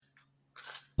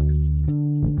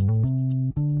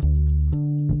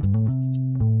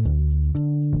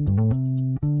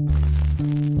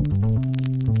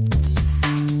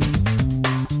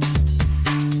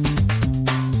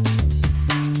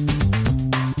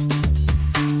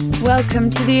Welcome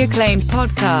to the acclaimed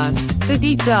podcast, The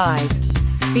Deep Dive,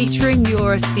 featuring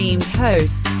your esteemed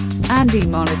hosts, Andy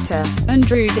Molitor and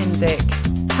Drew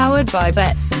Dinzik, powered by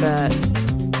BetSperts.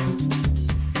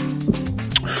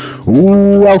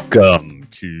 Welcome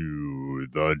to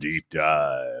The Deep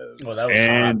Dive. Oh, that was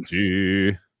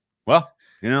Andy. Well,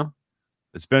 you know,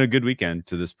 it's been a good weekend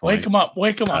to this point. Wake them up.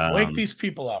 Wake wake these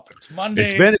people up. It's Monday.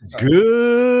 It's been a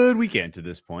good weekend to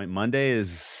this point. Monday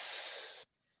is...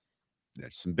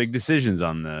 There's some big decisions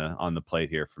on the plate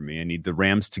here for me. I need the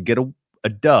Rams to get a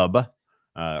dub,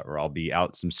 or I'll be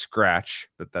out some scratch,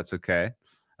 but that's okay.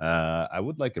 I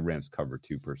would like a Rams cover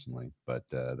too, personally, but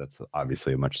that's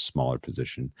obviously a much smaller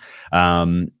position.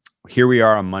 Here we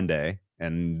are on Monday,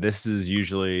 and this is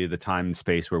usually the time and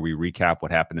space where we recap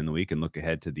what happened in the week and look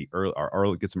ahead to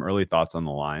get some early thoughts on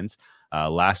the lines.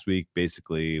 Last week,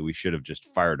 basically, we should have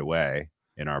just fired away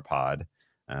in our pod,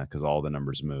 because all the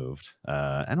numbers moved.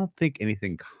 I don't think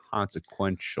anything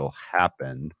consequential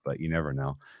happened, but you never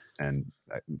know. And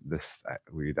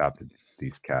we adopted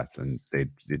these cats, and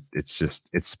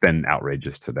it's been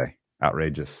outrageous today.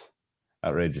 Outrageous.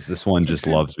 This one just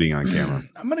loves being on camera.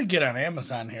 I'm gonna get on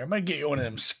Amazon here. I'm gonna get you one of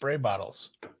them spray bottles.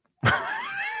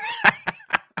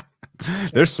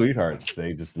 They're sweethearts.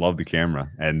 They just love the camera,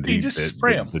 and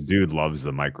spray them. The dude loves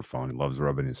the microphone. He loves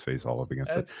rubbing his face all up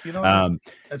against it. You know,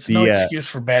 that's no excuse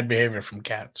for bad behavior from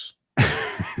cats.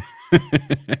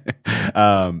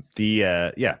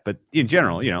 But in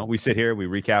general, you know, we sit here, we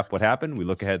recap what happened, we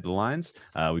look ahead to the lines,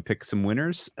 we pick some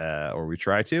winners, or we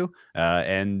try to,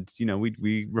 and you know,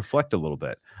 we reflect a little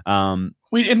bit.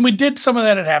 We did some of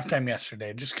that at halftime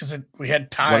yesterday, just because we had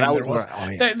time. Well,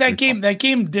 that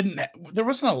game didn't. There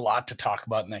wasn't a lot to talk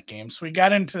about in that game, so we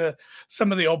got into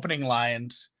some of the opening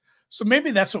lines. So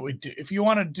maybe that's what we do. If you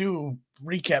want to do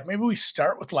recap, maybe we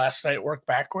start with last night, work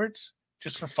backwards,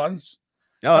 just for funs.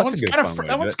 Oh, that's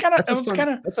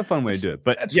a fun way to do it.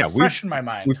 But yeah, fresh in my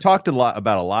mind. We've talked about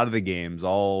a lot of the games, a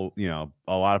lot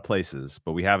of places,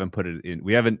 but we haven't put it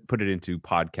into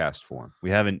podcast form. We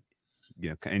haven't,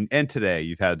 and today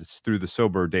you've had through the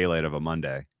sober daylight of a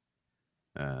Monday.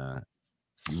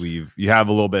 You have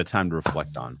a little bit of time to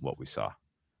reflect on what we saw,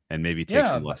 and maybe take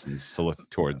some lessons to look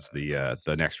towards the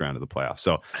next round of the playoffs.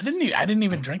 So I didn't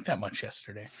even drink that much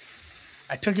yesterday.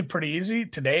 I took it pretty easy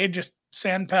today. Just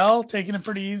San Pel, taking it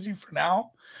pretty easy for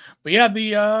now. But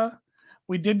yeah,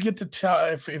 we did get to tell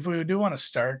if we do want to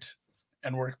start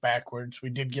and work backwards, we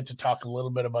did get to talk a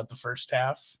little bit about the first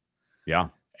half. Yeah.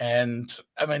 And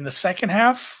I mean, the second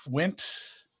half went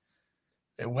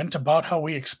about how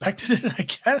we expected it, I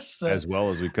guess. As well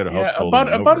as we could have hoped.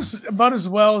 About as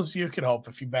well as you could hope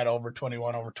if you bet over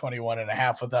 21 and a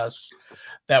half with us.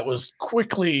 That was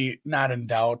quickly not in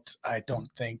doubt. I don't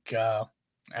think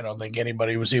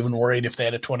anybody was even worried if they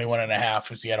had a 21 and a half,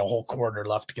 because you had a whole quarter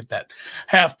left to get that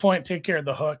half point, take care of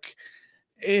the hook.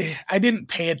 I didn't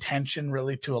pay attention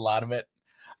really to a lot of it.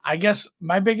 I guess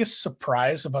my biggest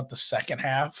surprise about the second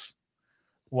half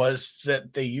was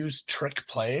that they used trick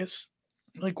plays.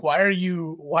 Like, why are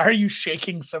you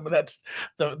shaking some of that,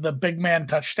 the big man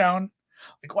touchdown?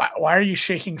 Like, why are you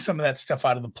shaking some of that stuff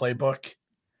out of the playbook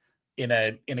in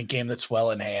a game that's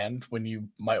well in hand, when you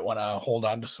might want to hold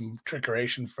on to some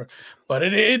trickeration for? But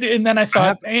and then I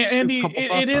thought,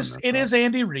 it is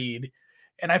Andy Reid,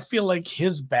 and I feel like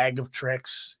his bag of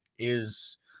tricks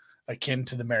is akin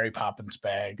to the Mary Poppins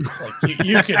bag. Like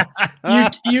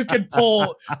you could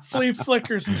pull flea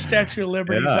flickers and Statue of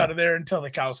Liberties out of there until the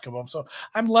cows come home. So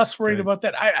I'm less worried about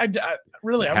that. I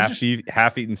really, I was just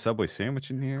half-eaten Subway sandwich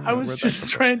in here. I was just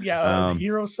trying, the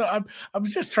hero. So I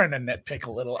was just trying to nitpick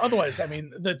a little. Otherwise, I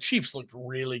mean, the Chiefs looked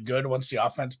really good once the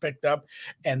offense picked up,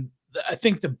 and I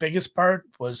think the biggest part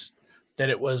was that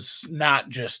it was not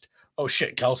just, oh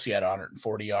shit, Kelsey had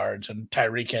 140 yards and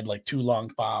Tyreek had like 2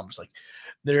 long bombs. Like,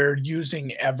 they're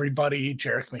using everybody.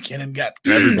 Jerick McKinnon got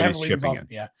heavily involved.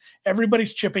 Yeah,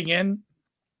 everybody's chipping in.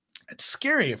 It's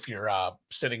scary if you're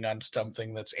sitting on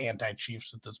something that's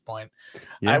anti-Chiefs at this point.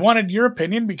 Yeah. I wanted your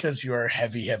opinion because you're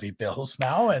heavy Bills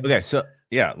now. And okay, so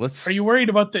yeah, let's. Are you worried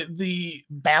about the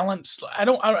balance? I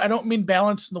don't mean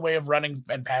balance in the way of running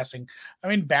and passing. I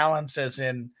mean balance as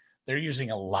in they're using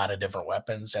a lot of different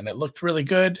weapons, and it looked really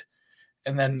good.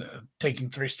 And then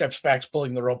taking 3 steps back,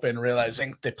 pulling the rope in,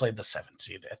 realizing they played the 7th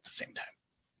seed at the same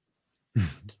time.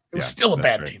 It was still a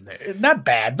bad team. Not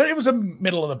bad, but it was a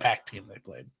middle of the pack team they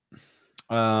played.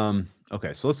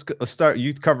 Okay, so let's start.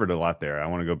 You covered a lot there. I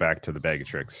want to go back to the bag of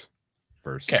tricks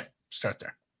first. Okay, start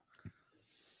there.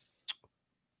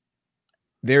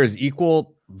 There is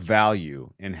equal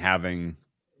value in having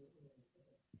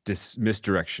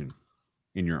misdirection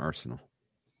in your arsenal.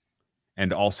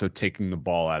 and also taking the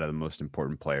ball out of the most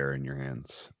important player in your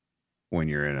hands when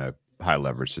you're in a high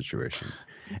leverage situation.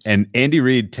 And Andy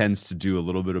Reid tends to do a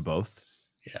little bit of both.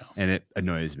 Yeah. And it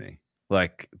annoys me.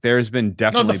 Like there's been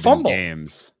definitely been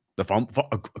games. The fumble.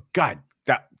 God,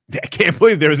 I can't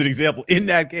believe there was an example in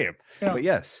that game. Yeah. But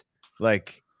yes,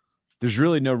 like there's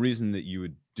really no reason that you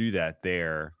would do that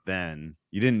there. Then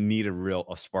you didn't need a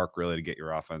spark really to get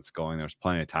your offense going. There was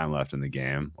plenty of time left in the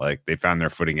game. Like they found their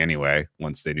footing anyway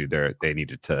once they knew they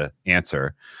needed to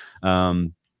answer.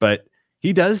 But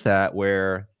he does that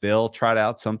where they'll trot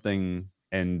out something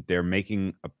and they're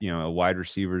making a wide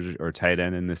receiver or tight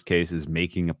end in this case is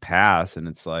making a pass, and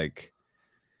it's like,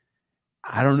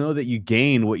 I don't know that you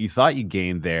gained what you thought you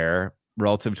gained there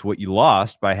relative to what you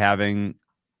lost by having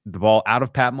the ball out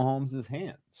of Pat Mahomes'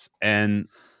 hands. And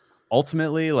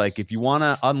ultimately, like if you want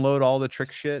to unload all the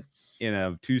trick shit in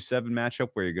a 2-7 matchup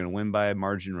where you're going to win by a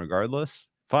margin regardless,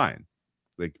 fine.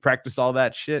 Like practice all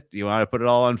that shit. You want to put it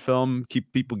all on film,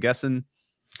 keep people guessing,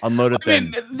 unload it. I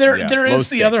mean, there is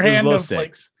the other hand of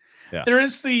stakes. Like, there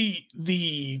is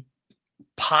the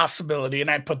possibility, and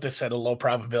I put this at a low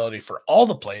probability for all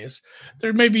the plays.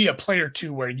 There may be a play or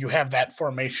two where you have that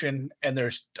formation and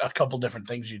there's a couple different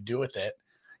things you do with it.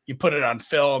 You put it on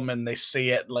film and they see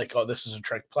it like, oh, this is a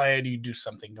trick play. And you do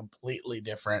something completely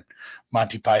different,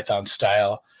 Monty Python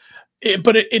style.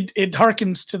 But it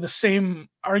harkens to the same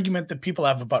argument that people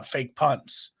have about fake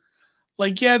punts.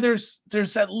 Like, yeah, there's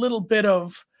that little bit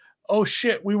of, oh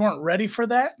shit, we weren't ready for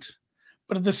that.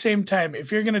 But at the same time,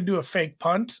 if you're going to do a fake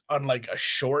punt on like a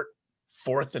short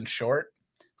 4th and short,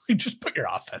 you just put your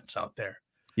offense out there.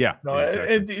 Yeah. No,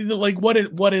 exactly. Like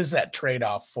what is that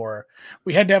trade-off for?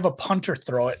 We had to have a punter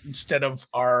throw it instead of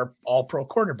our all-pro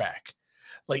quarterback.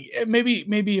 Like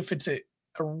maybe if it's a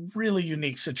really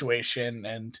unique situation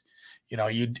and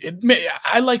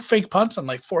I like fake punts on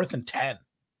like 4th and 10.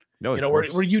 No, where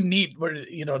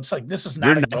it's like, this is not.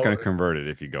 You're not going to convert it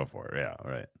if you go for it. Yeah,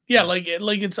 right. Yeah, like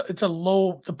it's a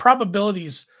low. The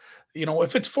probabilities,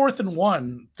 if it's 4th and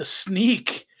 1, the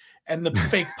sneak and the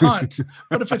fake punt.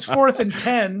 But if it's 4th and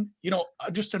 10,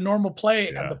 just a normal play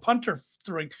and the punter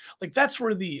throwing, like that's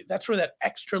where that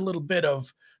extra little bit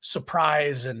of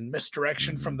surprise and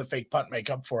misdirection from the fake punt make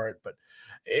up for it. But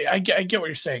I get what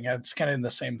you're saying. It's kind of in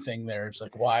the same thing there. It's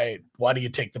like, why do you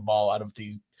take the ball out of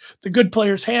the good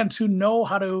players' hands who know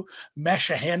how to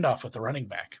mesh a handoff with the running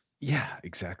back? Yeah,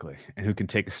 exactly. And who can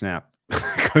take a snap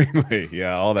cleanly.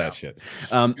 Yeah, all that shit.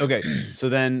 Okay, so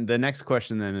then the next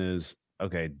question then is,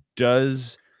 okay,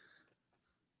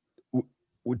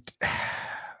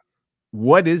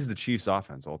 what is the Chiefs'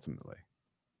 offense ultimately?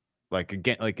 Like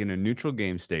again, like in a neutral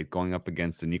game state going up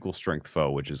against an equal strength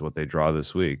foe, which is what they draw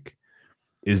this week.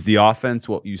 Is the offense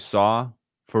what you saw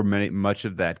for much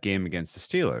of that game against the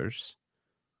Steelers?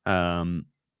 Or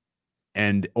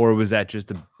was that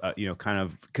just kind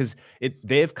of because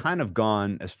they have kind of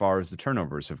gone as far as the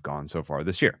turnovers have gone so far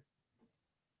this year.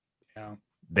 Yeah,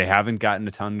 they haven't gotten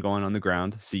a ton going on the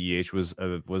ground. CEH was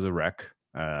a wreck.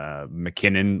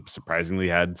 McKinnon surprisingly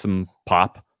had some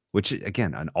pop, which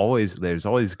again, there's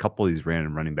always a couple of these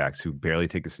random running backs who barely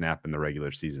take a snap in the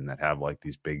regular season that have like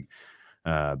these big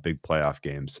playoff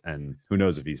games, and who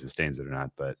knows if he sustains it or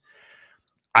not. But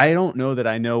I don't know that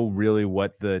I know really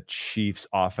what the Chiefs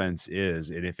offense is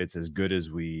and if it's as good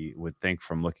as we would think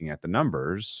from looking at the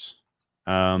numbers,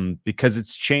 because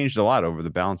it's changed a lot over the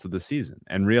balance of the season.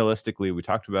 And realistically, we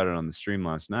talked about it on the stream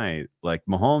last night, like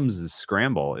Mahomes'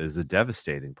 scramble is a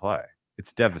devastating play.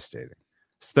 It's devastating.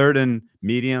 It's 3rd and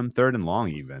medium, 3rd and long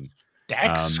even.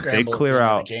 Dak's scramble clear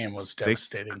out the game was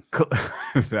devastating.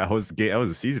 That was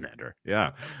a season ender.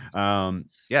 Yeah.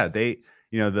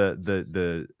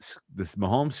 This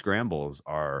Mahomes scrambles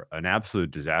are an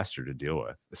absolute disaster to deal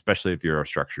with, especially if you're a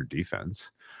structured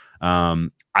defense.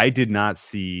 I did not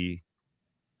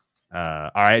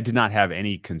have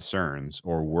any concerns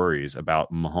or worries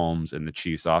about Mahomes and the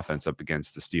Chiefs offense up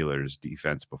against the Steelers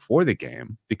defense before the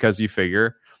game, because you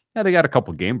figure, they got a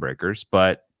couple game breakers,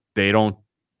 but they don't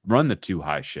run the too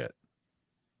high shit.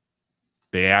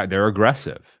 They're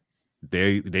aggressive.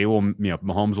 They will,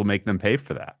 Mahomes will make them pay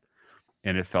for that.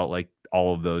 And it felt like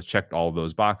checked all of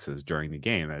those boxes during the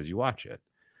game as you watch it.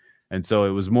 And so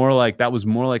that was more like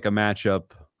a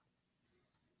matchup,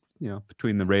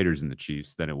 between the Raiders and the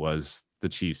Chiefs than it was the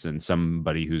Chiefs and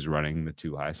somebody who's running the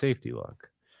too high safety look.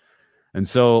 And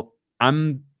so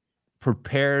I'm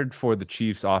prepared for the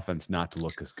Chiefs offense not to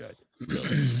look as good,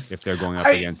 really, if they're going up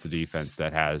against the defense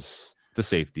that has the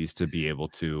safeties to be able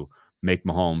to make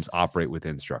Mahomes operate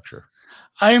within structure.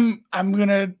 I'm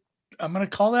gonna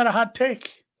call that a hot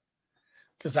take,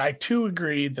 because I too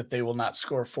agree that they will not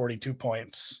score 42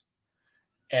 points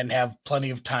and have plenty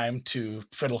of time to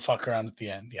fiddle fuck around at the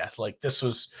end. Yeah, like this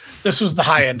was the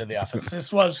high end of the offense.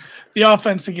 This was the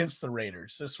offense against the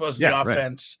Raiders. This was the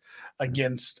offense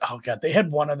against, oh God, they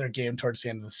had one other game towards the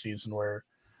end of the season where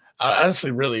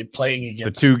honestly really playing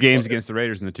against the 2 games against the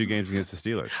Raiders and the 2 games against the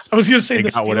Steelers. I was going to say they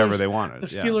the got Steelers, whatever they wanted. The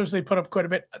Steelers, they put up quite a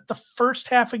bit. The first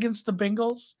half against the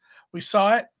Bengals, we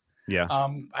saw it. Yeah.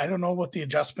 I don't know what the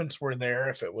adjustments were there,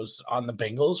 if it was on the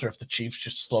Bengals or if the Chiefs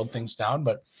just slowed things down.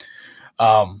 But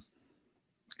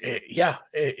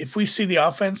if we see the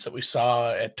offense that we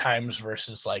saw at times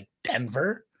versus like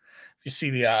Denver, if you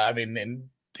see and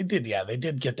they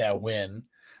did get that win,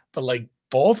 but like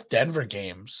both Denver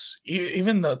games,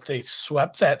 even though they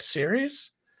swept that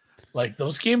series, like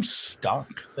those games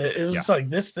stunk. It was like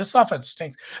this offense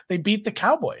stinks. They beat the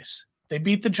Cowboys. They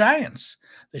beat the Giants.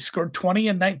 They scored 20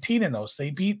 and 19 in those. They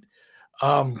beat,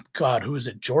 who is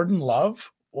it? Jordan Love?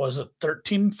 Was it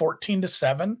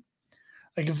 14-7?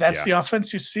 Like if that's the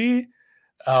offense you see,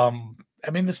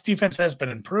 this defense has been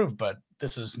improved, but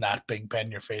this is not Big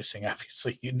Ben you're facing.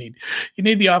 Obviously, you need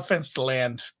the offense to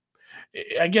land.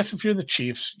 I guess if you're the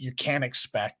Chiefs, you can't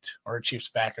expect, or a Chiefs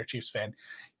backer, Chiefs fan,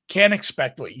 can't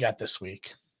expect what you got this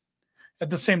week. At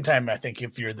the same time, I think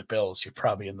if you're the Bills, you're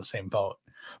probably in the same boat.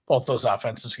 Both those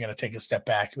offenses are going to take a step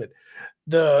back, but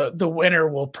the winner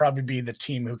will probably be the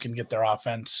team who can get their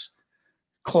offense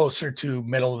closer to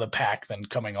middle of the pack than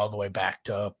coming all the way back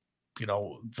to,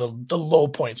 the low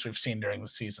points we've seen during the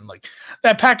season. Like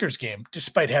that Packers game,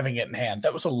 despite having it in hand,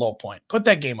 that was a low point. Put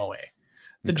that game away.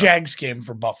 The Jags game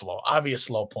for Buffalo, obvious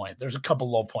low point. There's a couple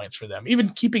low points for them. Even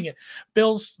keeping it,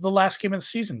 Bills, the last game of the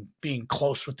season, being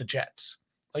close with the Jets.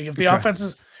 Like if the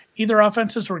either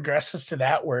offenses regresses to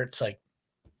that where it's like,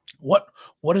 what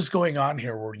is going on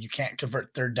here where you can't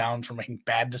convert third downs, we're making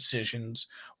bad decisions,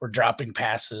 we're dropping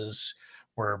passes,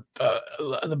 we're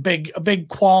a big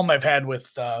qualm I've had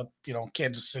with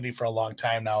Kansas City for a long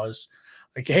time now is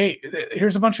like, hey,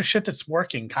 here's a bunch of shit that's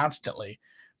working constantly,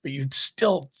 but you'd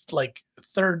still like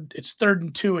it's 3rd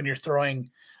and 2 and you're throwing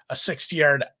a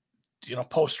 60-yard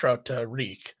post route to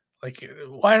Reek. Like,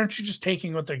 why aren't you just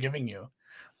taking what they're giving you?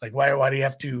 Like, why do you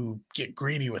have to get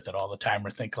greedy with it all the time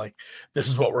or think like this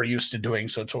is what we're used to doing,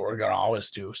 so it's what we're going to always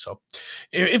do? So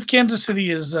if Kansas City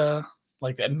is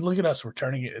like that, and look at us,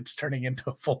 it's turning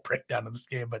into a full breakdown of this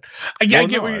game. But I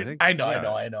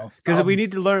know. Because we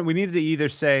need to either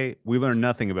say we learned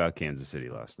nothing about Kansas City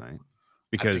last night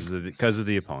because of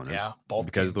the opponent. Yeah, both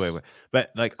because of the way. But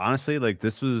like honestly, like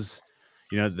this was,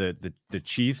 the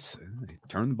Chiefs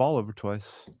turned the ball over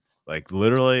twice. Like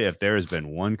literally, if there has been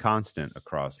one constant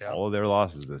across all of their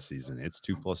losses this season, it's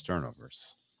 2+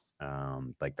 turnovers.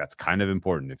 Like that's kind of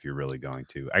important if you're really going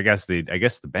to. I guess the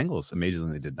Bengals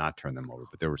amazingly did not turn them over,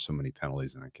 but there were so many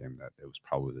penalties in that game that it was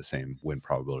probably the same win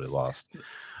probability lost.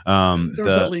 There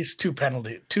was at least 2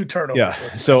 turnovers.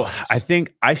 Yeah. So I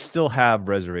think I still have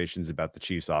reservations about the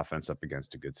Chiefs offense up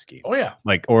against a good scheme. Oh yeah.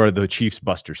 Or the Chiefs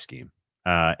buster scheme.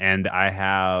 And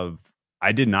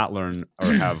I did not learn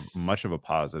or have much of a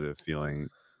positive feeling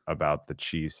about the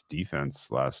Chiefs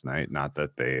defense last night. Not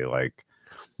that they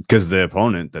because the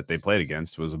opponent that they played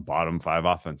against was a bottom 5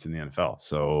 offense in the NFL.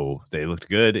 So they looked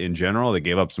good in general. They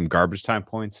gave up some garbage time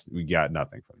points. We got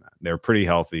nothing from that. They're pretty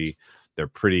healthy. They're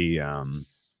pretty,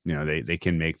 they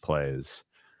can make plays.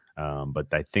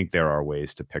 But I think there are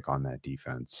ways to pick on that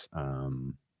defense.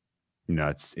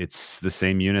 It's the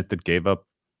same unit that gave up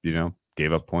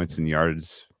points and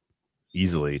yards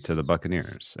easily to the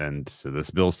Buccaneers and to this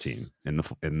Bills team in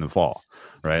the fall,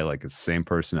 right? Like it's the same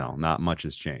personnel. Not much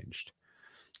has changed.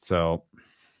 So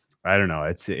I don't know.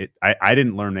 I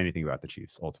didn't learn anything about the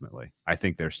Chiefs ultimately. I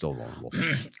think they're still vulnerable.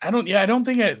 I don't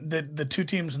think the two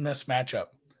teams in this matchup,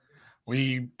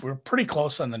 we're pretty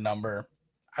close on the number.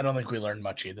 I don't think we learned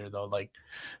much either though. Like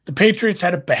the Patriots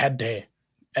had a bad day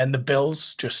and the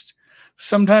Bills just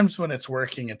sometimes when it's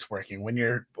working, it's working. When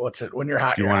you're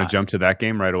hot, do you want to jump to that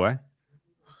game right away?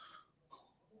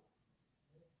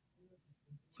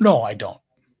 No, I don't.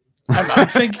 I'm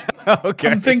thinking. Okay.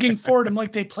 I'm thinking forward. I'm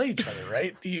like they play each other,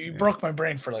 right? You broke my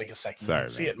brain for like a second. Sorry, you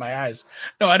can see it in my eyes.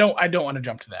 No, I don't want to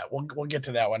jump to that. We'll get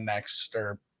to that one next,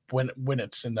 or when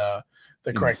it's in the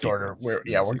correct order. We're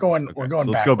going. Okay. We're going.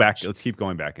 So let's go back. Let's keep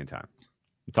going back in time.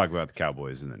 We'll talk about the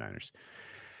Cowboys and the Niners.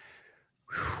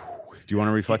 Do you want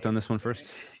to reflect on this one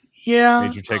first? Yeah.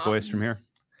 Major takeaways from here.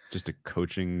 Just a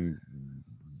coaching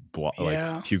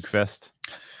puke fest.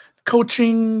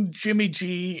 Coaching, Jimmy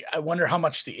G. I wonder how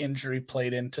much the injury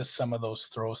played into some of those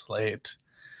throws late.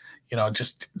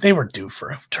 just they were due for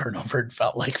a turnover. It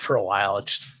felt like for a while.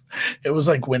 It was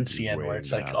like Wincian, where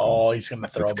it's like, oh, he's going to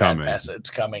throw a bad pass. It's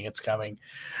coming.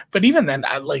 But even then,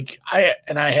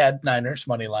 I had Niners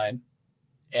money line,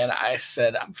 and I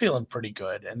said I'm feeling pretty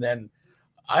good. And then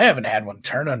I haven't had one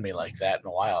turn on me like that in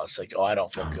a while. It's like, oh, I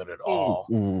don't feel good at all.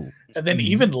 And then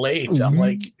even late, I'm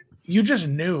like, you just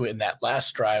knew in that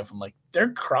last drive, I'm like,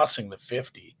 they're crossing the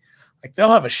 50. Like, they'll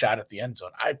have a shot at the end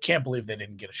zone. I can't believe they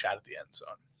didn't get a shot at the end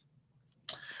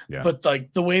zone. Yeah. But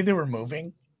like the way they were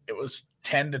moving, it was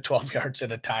 10 to 12 yards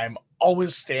at a time,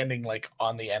 always standing like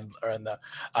on the end or in the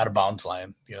out of bounds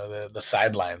line, the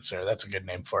sidelines there. That's a good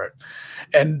name for it.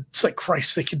 And it's like,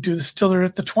 Christ, they could do this till they're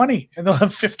at the 20 and they'll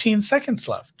have 15 seconds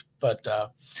left. But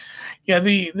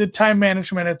the time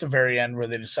management at the very end where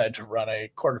they decided to run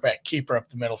a quarterback keeper up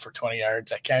the middle for 20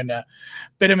 yards, I kind of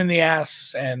bit him in the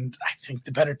ass. And I think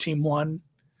the better team won.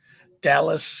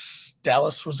 Dallas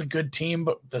was a good team,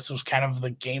 but this was kind of the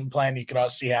game plan you could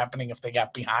all see happening if they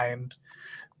got behind.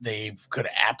 They could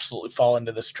absolutely fall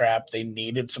into this trap. They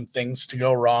needed some things to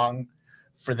go wrong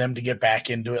for them to get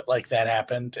back into it like that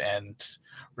happened. And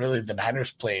really, the Niners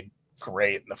played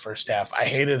great in the first half. I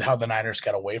hated how the Niners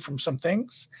got away from some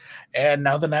things. And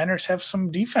now the Niners have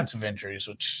some defensive injuries,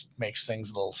 which makes things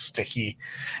a little sticky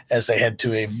as they head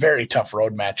to a very tough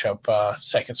road matchup,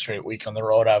 second straight week on the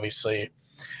road, obviously.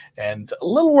 And a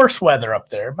little worse weather up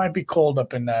there. It might be cold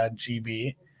up in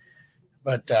GB.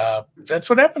 But that's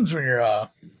what happens when you're a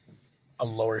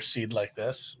lower seed like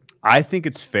this. I think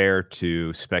it's fair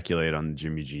to speculate on the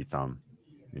Jimmy G thumb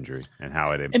injury and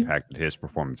how it impacted his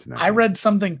performance in that. I read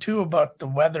something too about the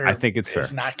weather. I think it's fair.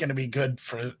 It's not going to be good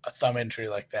for a thumb injury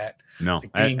like that. No,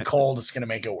 like being cold is going to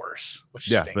make it worse. Which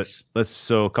stinks. But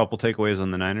so a couple takeaways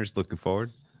on the Niners looking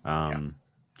forward.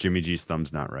 Jimmy G's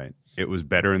thumb's not right. It was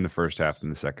better in the first half than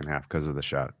the second half because of the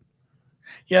shot.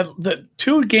 Yeah, the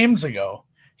 2 games ago,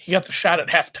 he got the shot at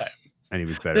halftime. And he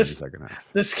was better in the second half.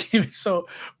 This game, so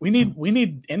we need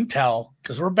intel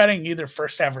because we're betting either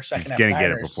first half or second half. He's going to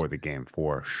get it before the game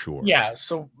for sure. Yeah,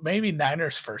 so maybe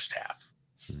Niners first half.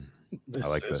 I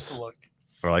like this.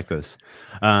 I like this.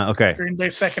 Okay. Green Bay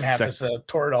second half is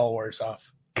tore it all wears off.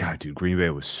 God, dude, Green Bay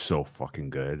was so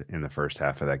fucking good in the first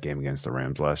half of that game against the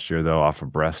Rams last year, though, off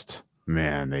of Brest.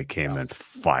 Man, they came in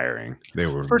firing. They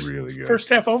were really good. First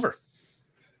half over.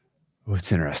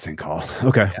 What's interesting call.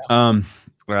 Okay. Yeah.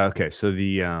 Okay. So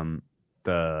the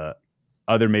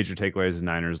other major takeaway is the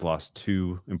Niners lost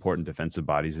 2 important defensive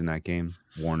bodies in that game.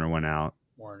 Warner went out.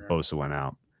 Bosa went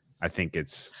out. I think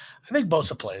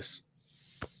Bosa plays.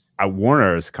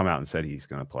 Warner has come out and said he's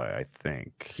going to play. I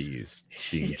think he's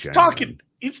talking.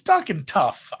 He's talking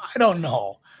tough. I don't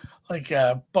know. Like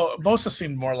Bosa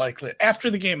seemed more likely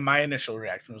after the game. My initial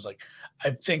reaction was like,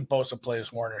 I think Bosa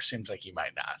plays. Warner seems like he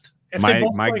might not.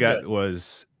 My gut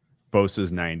was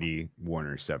Bosa's 90,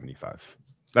 Warner's 75.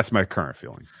 That's my current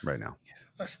feeling right now.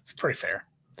 That's pretty fair.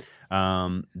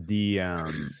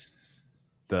 The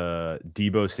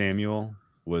Deebo Samuel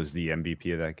was the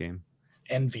MVP of that game.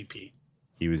 MVP.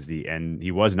 He was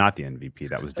he was not the MVP.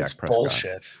 That was Dak Prescott.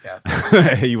 Bullshit.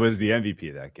 Yeah. He was the MVP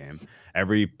of that game.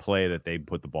 Every play that they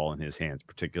put the ball in his hands,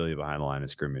 particularly behind the line of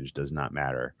scrimmage, does not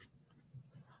matter.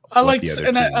 I like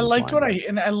what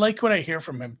I hear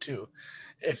from him too.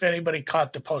 If anybody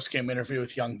caught the post game interview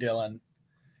with Young Dylan,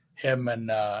 him and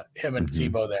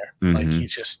Deebo there, like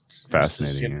he's just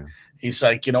fascinating. He's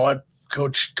like, you know what,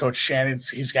 Coach Shannon,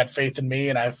 he's got faith in me,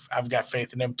 and I've got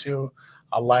faith in him too.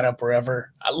 I'll line up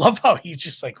wherever. I love how he's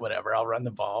just like, whatever, I'll run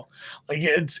the ball. Like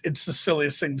it's the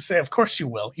silliest thing to say. Of course you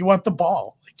will. You want the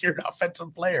ball. Like you're an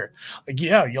offensive player. Like,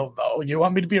 yeah, you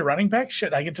want me to be a running back?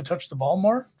 Shit, I get to touch the ball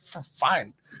more?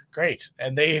 Fine. Great.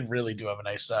 And they really do have a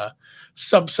nice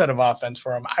subset of offense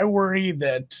for him. I worry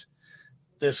that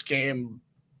this game,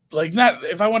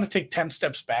 if I want to take 10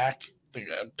 steps back,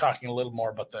 talking a little more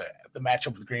about the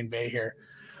matchup with Green Bay here,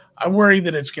 I worry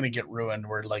that it's going to get ruined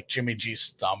where like Jimmy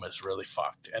G's thumb is really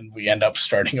fucked and we end up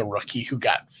starting a rookie who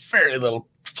got very little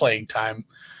playing time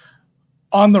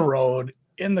on the road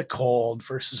in the cold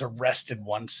versus a rested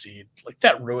 1 seed. Like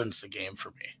that ruins the game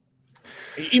for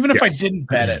me. Even if I didn't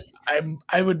bet it,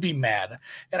 I would be mad.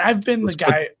 And I've been the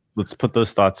guy. Let's put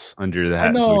those thoughts under the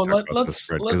hat.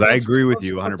 Because I agree with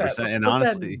you 100%. And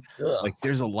honestly, like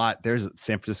there's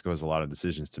San Francisco has a lot of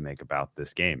decisions to make about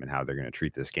this game and how they're going to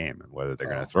treat this game and whether they're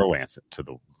going to throw Lance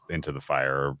into the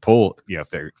fire or pull. If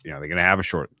they're going to have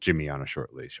Jimmy on a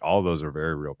short leash. All of those are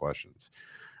very real questions.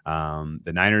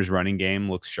 The Niners running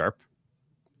game looks sharp.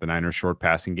 The Niners short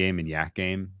passing game and yak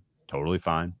game totally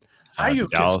fine. Ayuk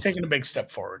has taken a big step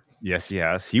forward. Yes, he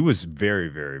has. He was very,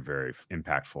 very, very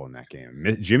impactful in that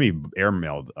game. Jimmy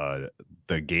airmailed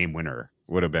the game winner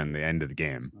would have been the end of the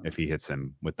game if he hits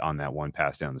them on that one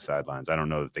pass down the sidelines. I don't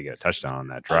know that they get a touchdown on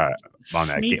that drive on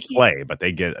that play, but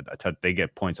they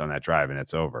get points on that drive and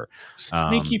it's over.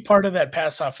 Sneaky part of that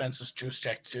pass offense is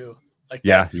Juszczyk too. Like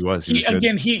he was. He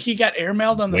got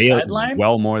airmailed on the sideline.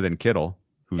 Well more than Kittle,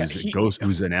 who's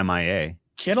an MIA.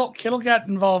 Kittle got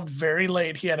involved very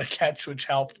late. He had a catch which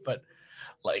helped, but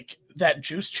like that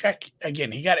Juszczyk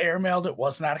again, he got airmailed. It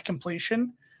was not a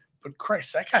completion, but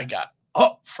Christ, that guy got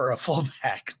up for a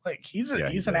fullback. Like he's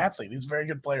an athlete. He's a very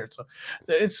good player. So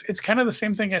it's kind of the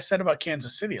same thing I said about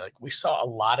Kansas City. Like we saw a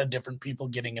lot of different people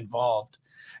getting involved,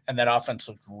 and that offense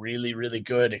looked really, really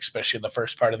good, especially in the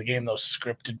first part of the game, those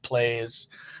scripted plays,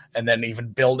 and then even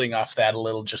building off that a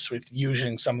little just with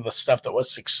using some of the stuff that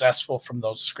was successful from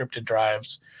those scripted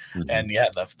drives. Mm-hmm. And yeah,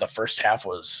 the first half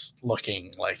was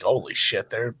looking like, holy shit,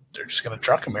 they're just going to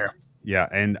truck them here. Yeah,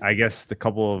 and I guess the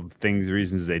couple of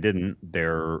reasons they didn't,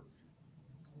 they're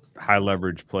high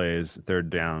leverage plays,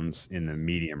 third downs in the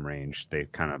medium range, they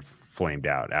kind of flamed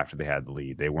out after they had the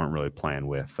lead. They weren't really playing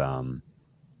with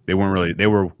they were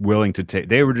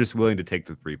just willing to take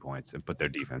the 3 points and put their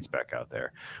defense back out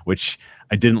there, which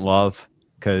I didn't love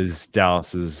because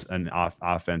Dallas is an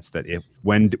offense that if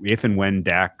and when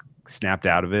Dak snapped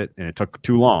out of it, and it took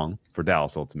too long for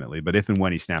Dallas ultimately, but if and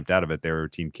when he snapped out of it, they were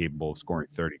a team capable of scoring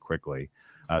 30 quickly.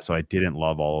 So I didn't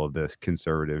love all of this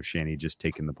conservative Shanny just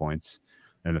taking the points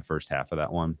in the first half of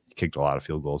that one. He kicked a lot of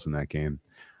field goals in that game.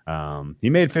 He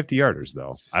made 50-yarders,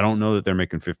 though. I don't know that they're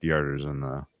making 50-yarders in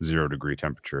the 0-degree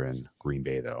temperature in Green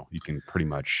Bay, though. You can pretty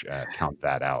much count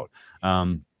that out.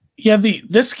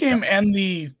 This game and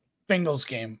the Bengals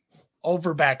game,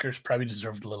 overbackers probably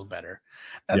deserved a little better.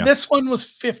 Now, this one was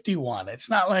 51. It's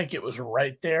not like it was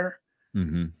right there,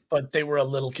 but they were a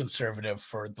little conservative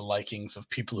for the likings of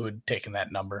people who had taken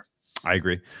that number. I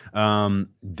agree.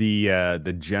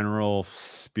 The general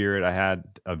spirit I had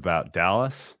about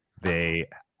Dallas, they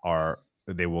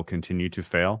will continue to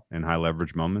fail in high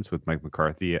leverage moments with Mike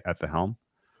McCarthy at the helm.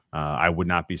 I would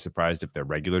not be surprised if their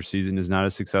regular season is not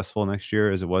as successful next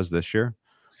year as it was this year.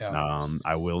 Yeah.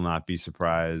 I will not be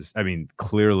surprised. I mean,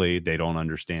 clearly they don't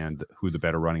understand who the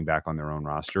better running back on their own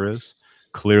roster is.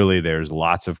 Clearly there's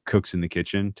lots of cooks in the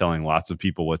kitchen telling lots of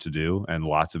people what to do and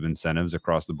lots of incentives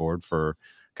across the board for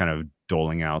kind of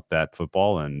doling out that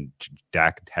football. And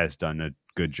Dak has done a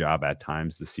good job at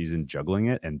times this season juggling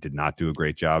it and did not do a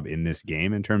great job in this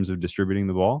game in terms of distributing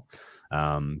the ball.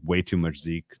 Way too much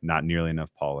Zeke, not nearly enough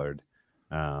Pollard.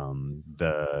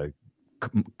 The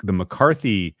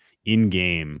McCarthy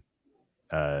in-game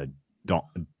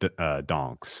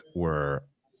donks were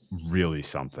really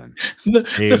something.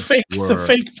 The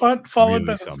fake punt followed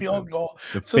by the field goal.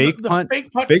 The fake punt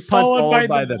followed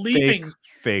by the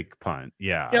fake punt.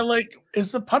 Yeah. Yeah, like,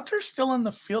 is the punter still in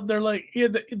the field? They're like,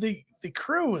 the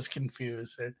crew was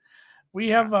confused. We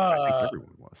have I think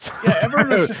everyone was. Yeah, everyone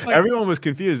was just like, everyone was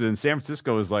confused, and San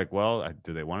Francisco was like, "Well,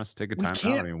 do they want us to take a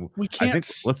timeout? I mean, we can't. I think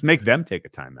let's make them take a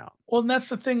timeout." Well, and that's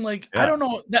the thing. Like, I don't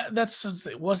know.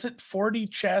 Was it 40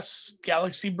 chess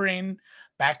Galaxy Brain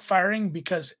backfiring?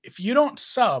 Because if you don't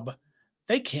sub,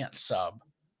 they can't sub.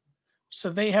 So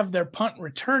they have their punt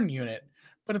return unit,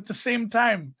 but at the same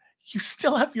time, you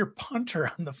still have your punter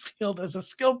on the field as a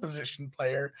skill position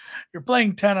player. You're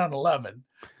playing 10 on 11.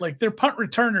 Like, their punt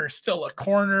returner is still a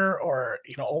corner or,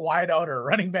 a wideout or a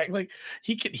running back. Like,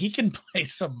 he can play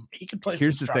some. He can play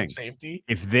some strong safety.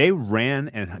 If they ran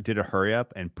and did a hurry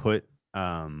up and put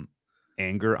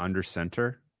Anger under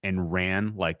center and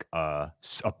ran like a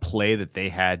play that they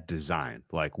had designed,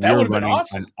 like we were running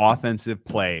an offensive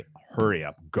play, hurry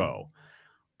up, go,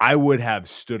 I would have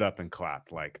stood up and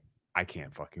clapped like, I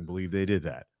can't fucking believe they did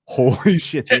that. Holy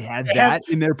shit, they had that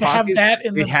in their pocket.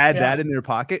 They had that in their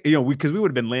pocket. Because we would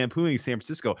have been lampooning San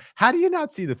Francisco. How do you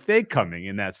not see the fake coming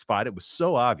in that spot? It was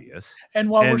so obvious. And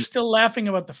while we're still laughing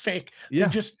about the fake, they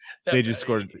just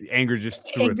scored. Anger just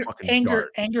threw a fucking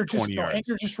dart. Anger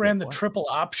just ran the triple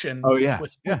option. Oh yeah,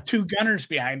 with two gunners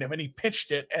behind him, and he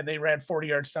pitched it, and they ran 40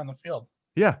 yards down the field.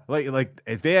 Yeah, like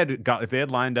if they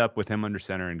had lined up with him under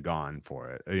center and gone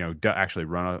for it, actually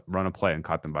run a play and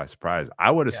caught them by surprise, I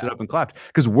would have stood up and clapped.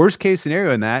 Because worst case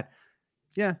scenario in that,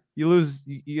 you lose,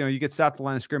 you get stopped at the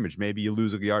line of scrimmage, maybe you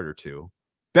lose a yard or two.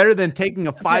 Better than taking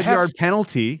a 5-yard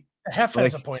penalty. The half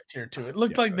has a point here too. It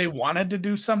looked like they wanted to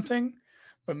do something,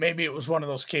 but maybe it was one of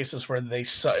those cases where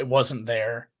it wasn't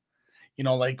there.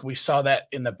 Like we saw that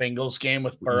in the Bengals game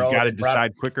with Burrow. You got to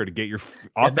decide quicker to get your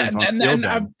offense on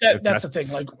field. That's the thing.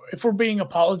 Like, if we're being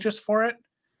apologists for it,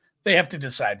 they have to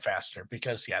decide faster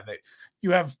because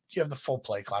you have the full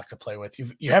play clock to play with.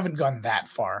 You haven't gone that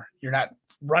far. You're not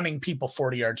running people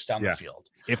 40 yards down the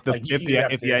field. If the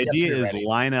idea is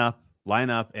line up line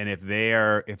up, and if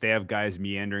they have guys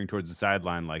meandering towards the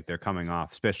sideline like they're coming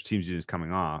off, special teams units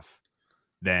coming off,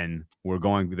 then we're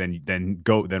going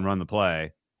then run the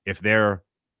play. If they're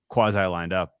quasi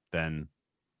lined up, then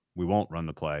we won't run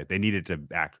the play. They needed to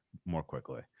act more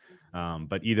quickly.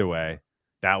 But either way,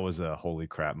 that was a holy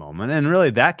crap moment. And really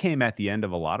that came at the end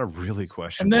of a lot of really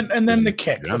questionable. And then the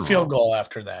kick, the field goal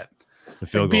after that. The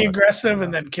field goal. Be aggressive that.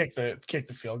 And then kick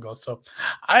the field goal. So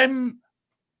I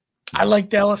like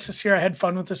Dallas this year. I had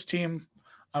fun with this team.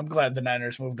 I'm glad the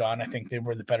Niners moved on. I think they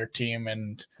were the better team,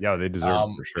 and yeah, they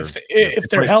deserve it for sure. If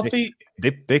they're healthy,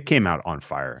 they came out on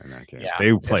fire in that game. Yeah,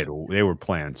 they were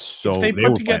playing so they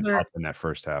were playing up in that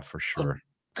first half for sure.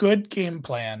 Good game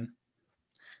plan,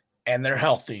 and they're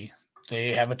healthy.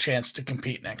 They have a chance to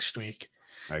compete next week.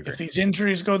 I agree. If these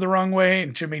injuries go the wrong way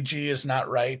and Jimmy G is not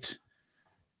right,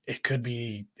 it could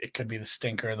be the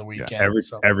stinker of the weekend.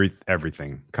 Yeah,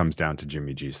 everything comes down to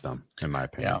Jimmy G's thumb, in my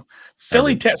opinion. Yeah,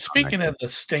 Philly. Speaking of the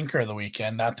stinker of the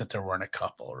weekend, not that there weren't a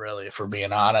couple, really, if we're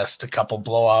being honest, a couple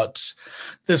blowouts.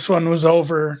 This one was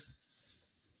over.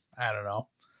 I don't know.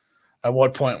 At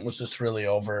what point was this really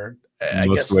over? I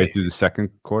guess the way through the second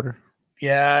quarter.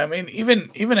 Yeah, I mean,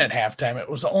 even at halftime, it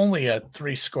was only a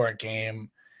 3-score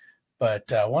game.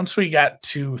 But once we got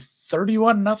to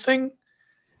 31-0,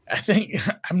 I think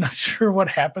I'm not sure what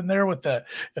happened there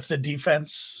if the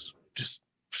defense just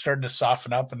started to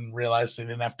soften up and realized they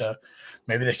didn't have to.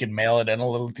 Maybe they could mail it in a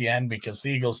little at the end, because the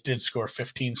Eagles did score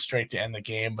 15 straight to end the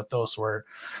game, but those were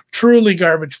truly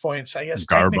garbage points. I guess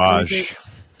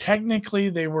technically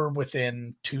they were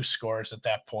within 2 scores at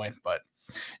that point, but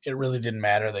it really didn't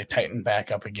matter. They tightened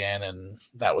back up again, and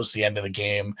that was the end of the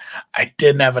game. I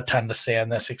didn't have a ton to say on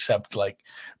this, except like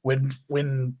when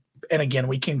and again,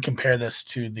 we can compare this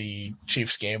to the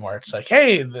Chiefs game where it's like,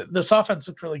 hey, this offense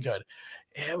looked really good.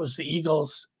 It was the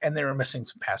Eagles, and they were missing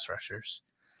some pass rushers.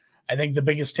 I think the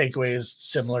biggest takeaway is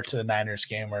similar to the Niners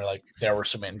game, where like there were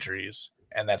some injuries,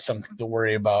 and that's something to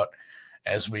worry about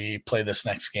as we play this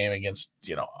next game against,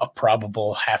 a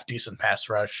probable half-decent pass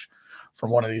rush from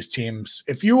one of these teams.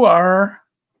 If you are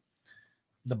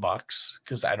the Bucs,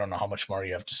 because I don't know how much more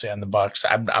you have to say on the Bucs,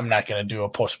 I'm not going to do a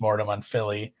postmortem on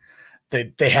Philly.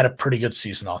 They had a pretty good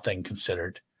season, all things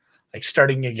considered. Like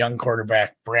starting a young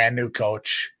quarterback, brand new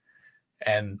coach,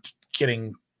 and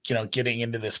getting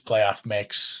into this playoff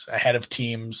mix ahead of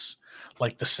teams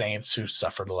like the Saints, who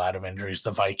suffered a lot of injuries,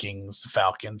 the Vikings, the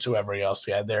Falcons, whoever else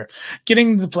you had there.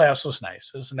 Getting to the playoffs was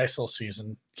nice. It was a nice little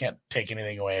season. Can't take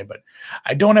anything away, but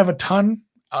I don't have a ton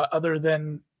other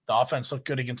than the offense looked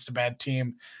good against a bad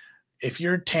team. If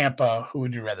you're Tampa, who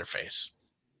would you rather face?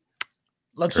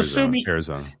 Let's assume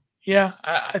Arizona. Yeah,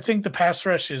 I think the pass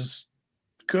rush is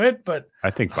good, but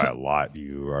I think by a lot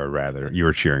you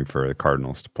were cheering for the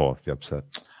Cardinals to pull off the upset.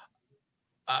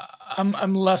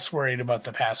 I'm less worried about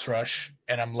the pass rush,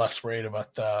 and I'm less worried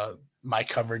about my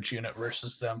coverage unit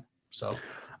versus them. So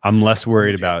I'm less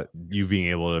worried about you being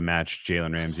able to match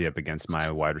Jalen Ramsey up against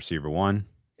my wide receiver 1.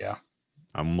 Yeah,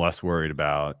 I'm less worried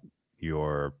about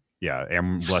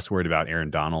I'm less worried about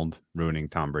Aaron Donald ruining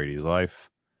Tom Brady's life.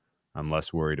 I'm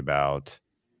less worried about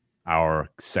our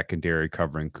secondary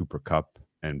covering Cooper Kupp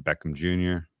and Beckham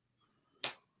Jr.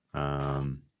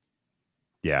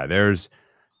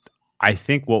 I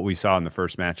think what we saw in the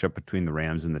first matchup between the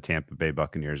Rams and the Tampa Bay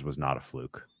Buccaneers was not a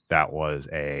fluke. That was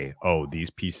these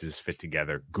pieces fit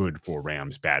together, good for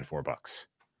Rams, bad for Bucs.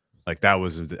 I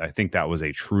think that was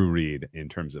a true read in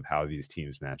terms of how these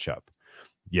teams match up.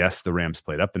 Yes, the Rams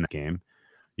played up in the game.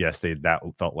 Yes, that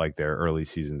felt like their early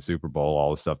season Super Bowl.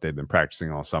 All the stuff they've been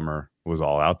practicing all summer was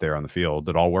all out there on the field.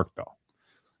 It all worked though.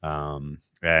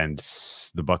 And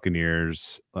the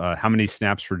Buccaneers, how many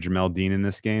snaps for Jamel Dean in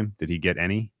this game? Did he get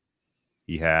any?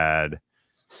 He had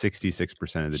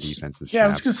 66% of the defensive snaps. Yeah, I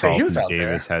was going to say, he was out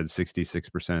Davis there. had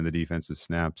 66% of the defensive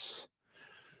snaps.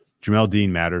 Jamel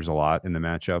Dean matters a lot in the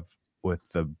matchup with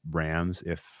the Rams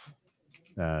if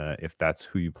that's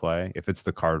who you play. If it's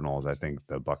the Cardinals, I think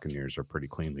the Buccaneers are pretty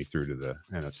cleanly through to the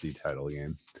NFC title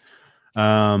game.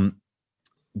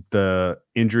 The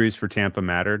injuries for Tampa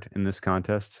mattered in this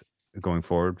contest going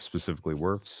forward, specifically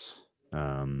Wirfs.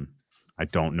 I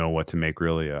don't know what to make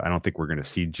really. I don't think we're going to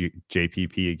see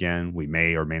JPP again. We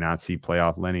may or may not see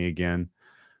playoff Lenny again.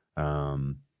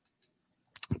 But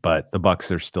the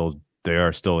Bucs are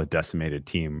still a decimated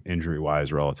team injury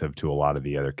wise relative to a lot of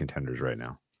the other contenders right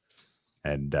now.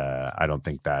 And I don't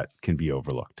think that can be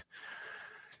overlooked.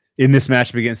 In this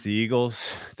matchup against the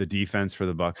Eagles, the defense for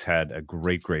the Bucs had a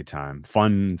great time.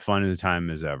 Fun as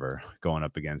time as ever, going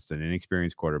up against an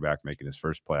inexperienced quarterback making his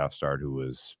first playoff start, who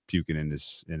was puking in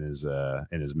his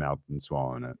mouth and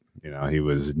swallowing it. He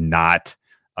was not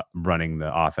running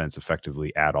the offense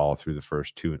effectively at all through the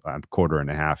first quarter and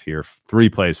a half here. 3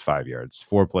 plays, 5 yards,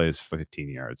 4 plays, 15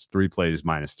 yards, 3 plays,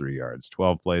 -3 yards,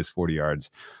 12 plays, 40 yards.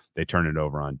 They turn it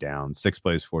over on down. 6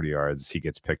 plays, 40 yards. He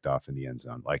gets picked off in the end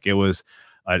zone. Like, it was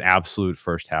an absolute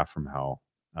first half from hell.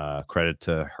 Credit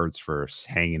to Hurts for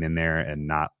hanging in there and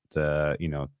not,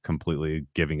 completely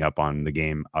giving up on the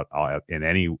game in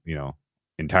any,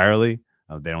 entirely.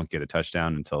 They don't get a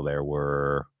touchdown until there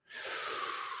were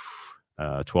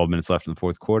 12 minutes left in the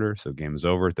fourth quarter. So game is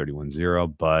over,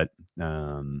 31-0. But,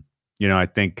 I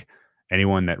think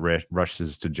anyone that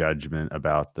rushes to judgment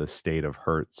about the state of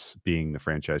Hurts being the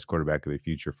franchise quarterback of the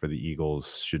future for the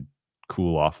Eagles should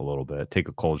cool off a little bit, take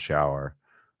a cold shower.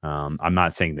 I'm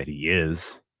not saying that he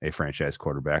is a franchise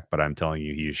quarterback, but I'm telling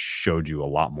you, he showed you a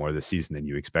lot more this season than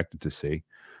you expected to see.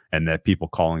 And that people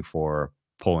calling for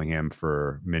pulling him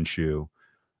for Minshew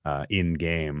in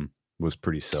game was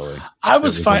pretty silly. I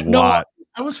was fine. No,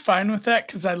 I was fine with that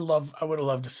because I would have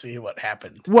loved to see what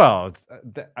happened. Well,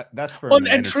 that's for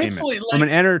entertainment. From an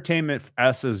entertainment,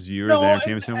 us as viewers,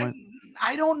 entertainment.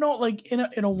 I don't know. Like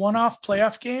in a one-off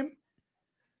playoff game,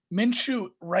 Minshew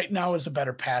right now is a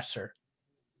better passer.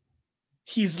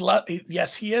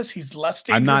 Yes, he is. He's less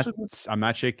dangerous. I'm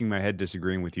not shaking my head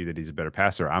disagreeing with you that he's a better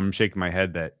passer. I'm shaking my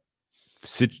head that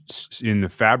in the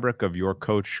fabric of your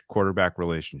coach-quarterback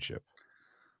relationship,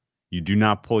 you do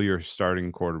not pull your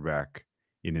starting quarterback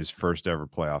in his first ever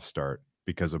playoff start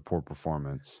because of poor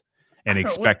performance and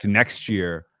expect next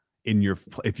year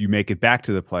if you make it back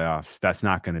to the playoffs, that's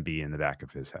not going to be in the back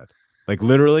of his head. Like,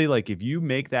 literally, like, if you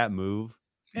make that move,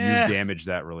 you damage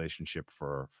that relationship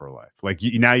for life. Like,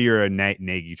 now you're a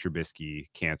Nagy Trubisky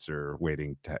cancer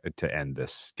waiting to end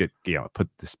this.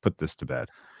 Put this to bed.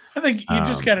 I think you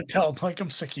just got to tell him, like, I'm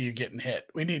sick of you getting hit.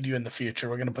 We need you in the future.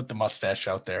 We're going to put the mustache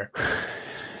out there.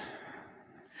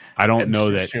 I don't know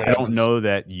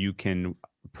that you can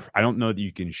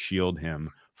shield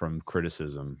him from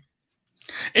criticism.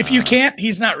 If you can't,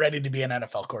 he's not ready to be an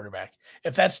NFL quarterback.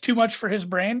 If that's too much for his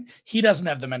brain, he doesn't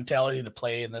have the mentality to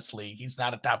play in this league. He's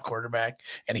not a top quarterback,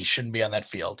 and he shouldn't be on that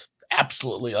field.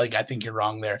 Absolutely. Like, I think you're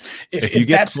wrong there. If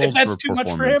that's too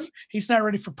much for him, he's not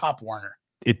ready for Pop Warner.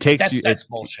 It takes that's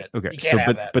bullshit. Okay.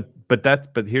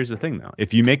 But here's the thing though.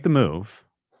 If you make the move,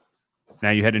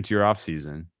 now you head into your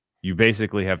offseason, you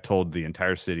basically have told the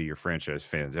entire city, your franchise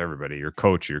fans, everybody, your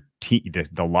coach, your team,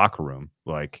 the locker room,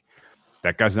 like,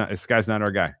 this guy's not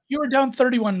our guy. You were down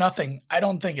 31-0. I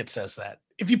don't think it says that.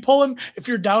 If you pull him, if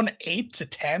you're down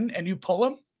 8-10 and you pull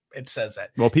him, it says that.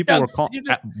 Well, people were calling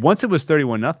once it was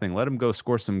 31-0. Let him go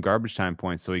score some garbage time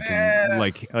points so he can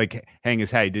like hang his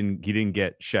hat. He didn't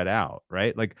get shut out,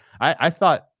 right? Like, I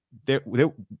thought there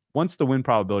once the win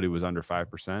probability was under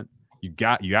 5%, you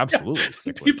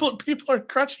absolutely people are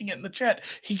crushing it in the chat.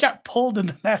 He got pulled in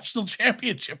the national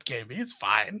championship game. He's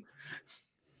fine.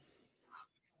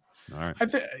 All right.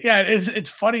 It's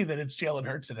funny that it's Jalen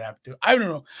Hurts that happened to. I don't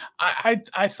know. I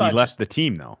thought he left the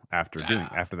team though after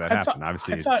that happened.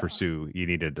 Obviously, he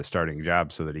needed a starting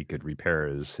job so that he could repair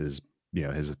his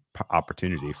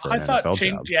opportunity for an NFL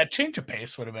job. Yeah, change of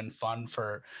pace would have been fun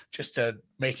for just to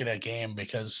make it a game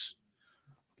because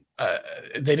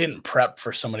they didn't prep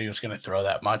for somebody who's going to throw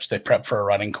that much. They prepped for a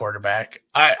running quarterback.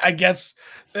 I guess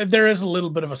there is a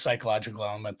little bit of a psychological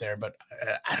element there, but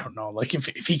I don't know. Like,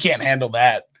 if he can't handle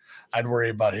that, I'd worry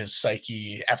about his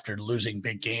psyche after losing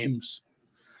big games.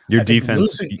 Your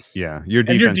defense had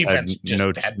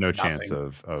no chance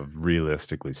of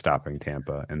realistically stopping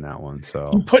Tampa in that one.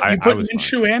 So you put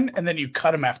Minshew in, and then you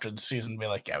cut him after the season and be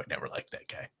like, yeah, we never liked that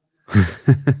guy.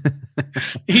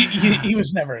 he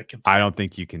was never a concern. I don't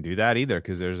think you can do that either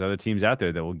because there's other teams out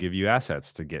there that will give you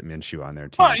assets to get Minshew on their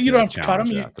team. Well, you don't have to cut him;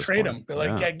 you trade him. Be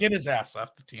like, get his ass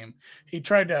off the team. He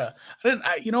tried to.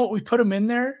 You know what? We put him in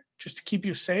there just to keep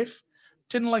you safe.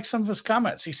 Didn't like some of his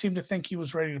comments. He seemed to think he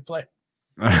was ready to play.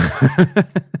 All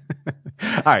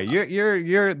right,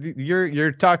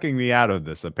 you're talking me out of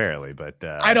this apparently, but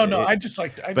I don't know. I just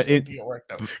like to get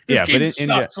worked up. This game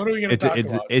sucks. What are we going to talk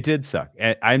about? It did suck.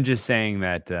 I'm just saying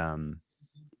that there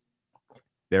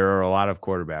are a lot of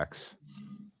quarterbacks,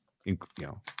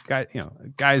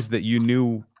 guys that you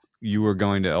knew you were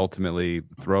going to ultimately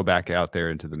throw back out there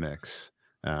into the mix.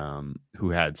 Who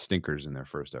had stinkers in their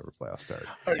first ever playoff start.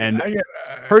 And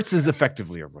Hurts is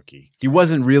effectively a rookie. He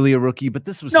wasn't really a rookie, but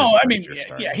this was he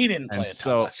didn't play a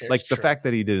ton last year. Like the fact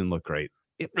that he didn't look great,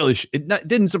 it really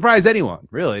didn't surprise anyone,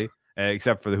 really,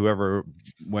 except for whoever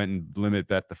went and limit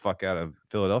bet the fuck out of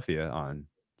Philadelphia on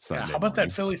Sunday. How about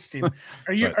that Phillies team?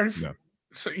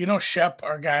 So Shep,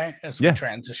 our guy, as we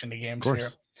transition to games here.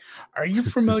 Are you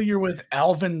familiar with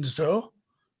Alvin Zoe?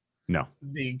 No.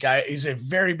 The guy, he's a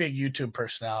very big YouTube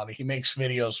personality. He makes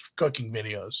videos, cooking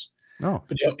videos. Oh.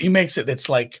 But he makes it, it's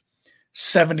like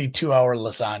 72-hour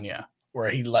lasagna where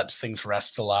he lets things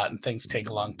rest a lot and things take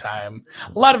a long time.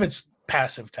 A lot of it's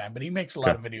passive time, but he makes a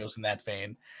lot of videos in that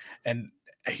vein. And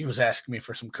he was asking me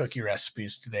for some cookie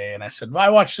recipes today, and I said, well, I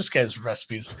watch this guy's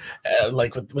recipes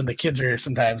like when the kids are here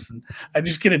sometimes, and I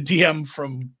just get a DM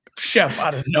from Chef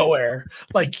out of nowhere,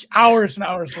 like hours and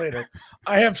hours later.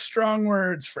 I have strong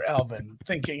words for Alvin,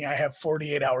 thinking I have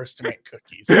 48 hours to make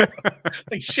cookies.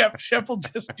 Like Chef will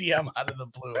just DM out of the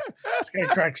blue. This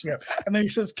guy cracks me up, and then he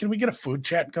says, "Can we get a food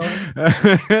chat going?"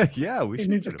 Yeah, we do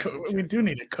need a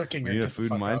cooking. We need a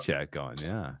food and wine chat going.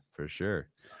 Yeah, for sure.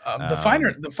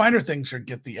 The finer things are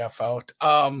get the F out.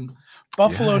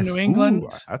 Buffalo, yes. New England.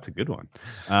 Ooh, that's a good one.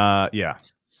 Yeah.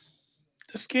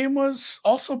 This game was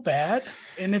also bad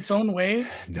in its own way.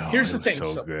 No, here's the thing.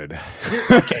 So good.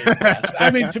 Okay, yes.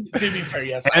 I mean, to be fair,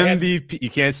 yes. MVP. You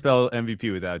can't spell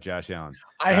MVP without Josh Allen.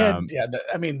 I had,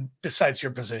 I mean, besides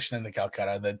your position in the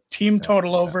Calcutta, the team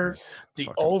total over, the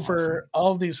over, awesome.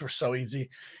 All of these were so easy.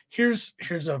 Here's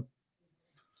a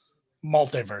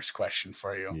multiverse question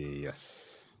for you.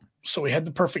 Yes. So we had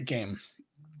the perfect game.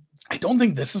 I don't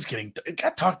think this is it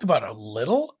got talked about a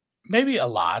little, maybe a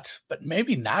lot, but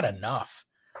maybe not enough.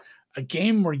 A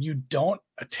game where you don't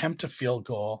attempt a field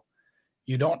goal,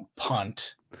 you don't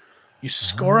punt, you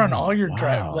score on all your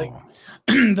drive. Like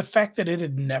the fact that it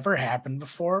had never happened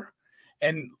before.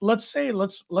 And let's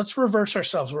reverse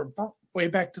ourselves. We're way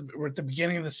back we're at the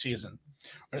beginning of the season.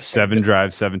 7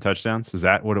 drives, 7 touchdowns. Is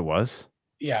that what it was?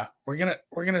 Yeah, we're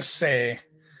gonna say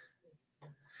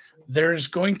there's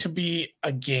going to be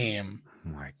a game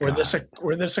where this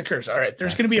occurs. All right,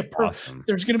 there's going to be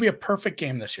there's going to be a perfect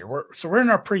game this year. We're in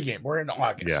our pregame. We're in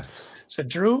August. Yes. So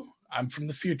Drew, I'm from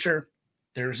the future.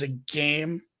 There's a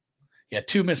game. Yeah,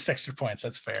 2 missed extra points.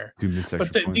 That's fair. 2 missed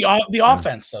extra points. But the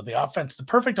offense though, the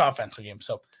perfect offensive game.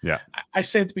 So yeah, I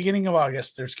say at the beginning of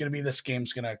August, there's going to be this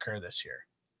game's going to occur this year.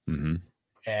 Mm-hmm.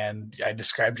 And I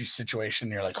described your situation.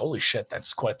 And you're like, holy shit,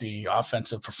 that's quite the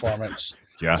offensive performance.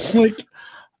 Yeah. Like,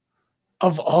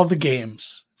 of all the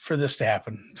games for this to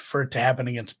happen, for it to happen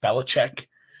against Belichick,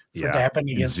 for it to happen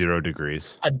against 0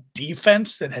 degrees, a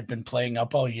defense that had been playing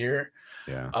up all year,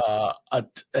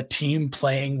 a team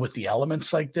playing with the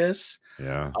elements like this,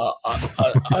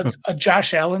 a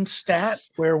Josh Allen stat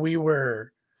where we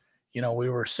were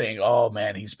saying, oh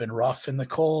man, he's been rough in the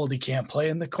cold. He can't play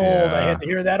in the cold. I had to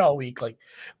hear that all week. Like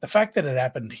the fact that it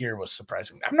happened here was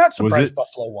surprising. I'm not surprised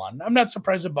Buffalo won. I'm not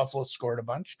surprised that Buffalo scored a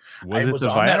bunch. Was it the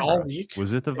on Viagra? That all week.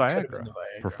 Was it the Viagra?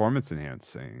 Performance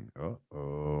enhancing?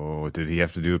 Oh, did he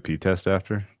have to do a P test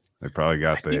after? They probably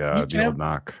got the old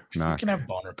knock. You can have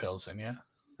boner pills in you.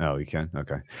 Oh, you can?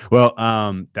 Okay. Well,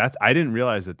 I didn't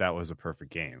realize that was a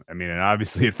perfect game. I mean, and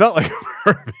obviously it felt like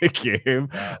a perfect game.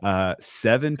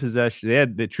 7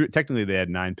 possessions. Technically they had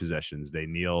 9 possessions. They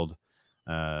kneeled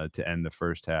to end the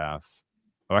first half.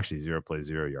 Oh, actually 0 plays,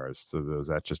 0 yards. So was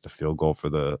that just a field goal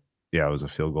it was a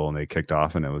field goal and they kicked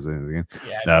off and it was in the game.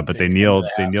 Yeah, but they kneeled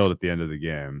at the end of the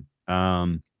game.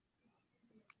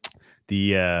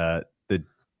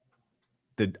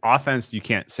 The offense, you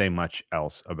can't say much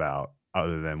else about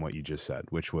other than what you just said,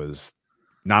 which was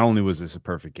not only was this a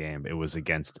perfect game, it was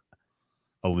against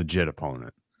a legit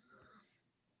opponent.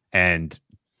 And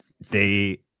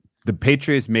the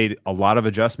Patriots made a lot of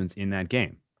adjustments in that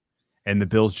game. And the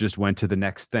Bills just went to the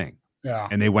next thing. Yeah.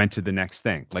 And they went to the next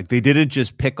thing. Like they didn't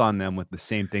just pick on them with the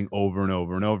same thing over and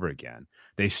over and over again.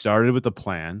 They started with a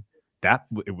plan.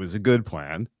 It was a good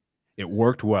plan. It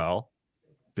worked well.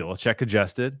 Belichick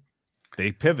adjusted.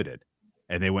 They pivoted.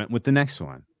 And they went with the next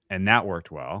one. And that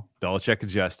worked well. Belichick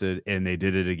adjusted, and they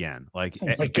did it again. Like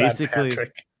basically,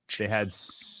 they had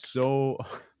so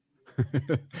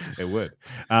it would.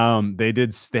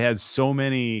 They had so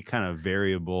many kind of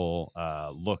variable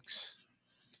looks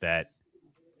that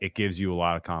it gives you a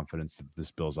lot of confidence that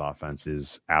this Bills offense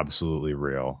is absolutely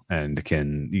real and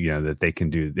that they can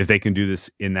do. If they can do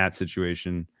this in that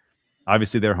situation,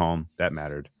 obviously they're home. That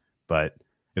mattered, but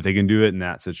if they can do it in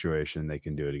that situation, they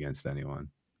can do it against anyone.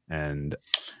 And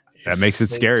that makes it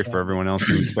scary for everyone else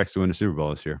who expects to win a Super Bowl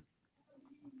this year.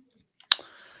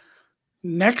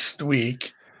 Next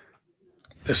week,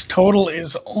 this total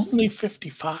is only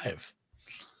 55.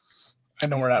 I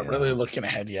know we're not really looking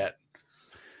ahead yet.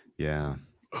 Yeah.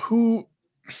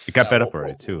 It got bet up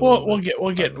already too. We'll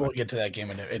get to that game,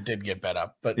 and it did get bet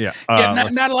up. But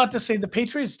not a lot to say. The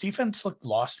Patriots defense looked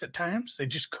lost at times. They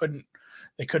just couldn't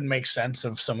They couldn't make sense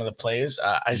of some of the plays.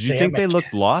 Did you think they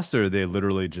looked lost, or they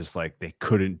literally just like they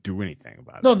couldn't do anything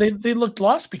about it? No, they looked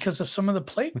lost because of some of the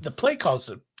play calls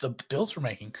that the Bills were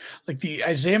making. Like the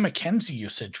Isaiah McKenzie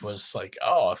usage was like,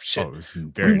 oh shit, it was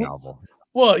very novel.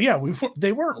 Well, yeah,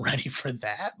 they weren't ready for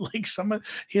that. Like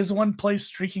his one play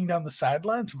streaking down the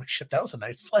sidelines. I'm like, shit, that was a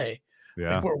nice play.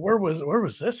 Yeah. Like, where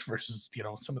was this versus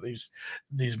some of these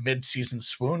mid-season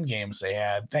swoon games they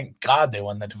had? Thank God they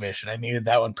won the division. I needed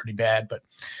that one pretty bad, but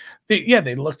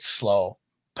they looked slow.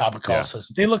 Papa Call says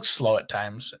they look slow at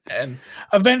times, and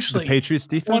eventually the Patriots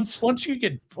defense. Once you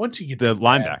get the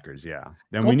linebackers,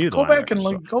 then we knew go back and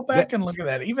look at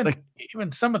that.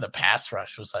 Even some of the pass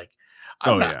rush was like,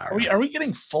 are we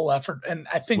getting full effort? And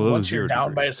I think once you're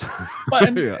down by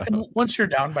and once you're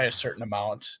down by a certain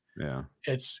amount,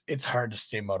 it's hard to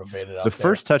stay motivated. The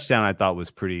first touchdown I thought was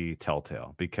pretty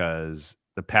telltale because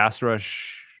the pass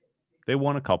rush, they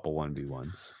won a couple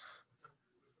 1v1s.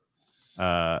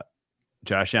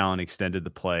 Josh Allen extended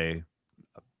the play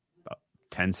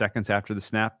 10 seconds after the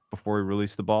snap before he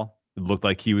released the ball. It looked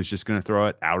like he was just going to throw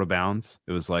it out of bounds.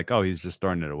 It was like, oh, he's just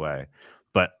throwing it away.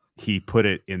 But he put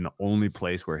it in the only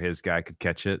place where his guy could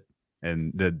catch it.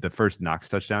 And the first Knox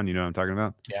touchdown, you know what I'm talking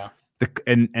about? Yeah.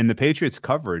 And the Patriots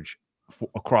coverage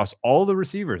across all the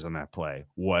receivers on that play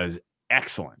was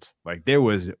excellent. Like there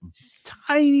was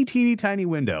teeny tiny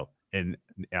window, and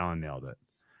Allen nailed it.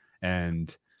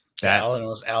 And Allen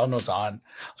was on.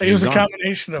 Like it was a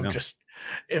combination of just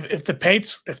if the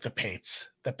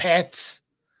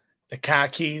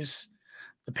Cockies,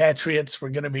 the Patriots were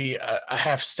going to be a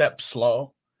half step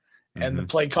slow, and the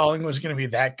play calling was going to be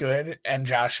that good, and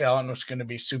Josh Allen was going to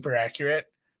be super accurate.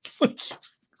 Like,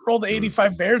 roll the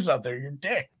 85 Bears out there, you're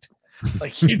dicked.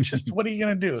 Like you just, what are you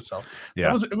going to do? So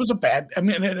it was a bad. I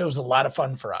mean, it was a lot of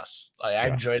fun for us. Like, I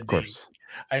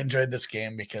enjoyed this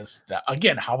game because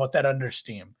again, how about that under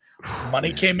steam?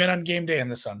 Money came in on game day in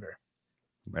this under.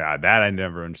 Yeah, that I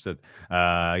never understood.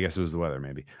 I guess it was the weather,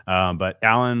 maybe. But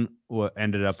Allen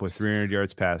ended up with 300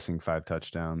 yards passing, 5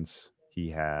 touchdowns. He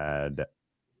had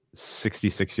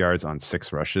 66 yards on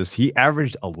 6 rushes. He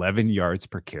averaged 11 yards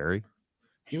per carry.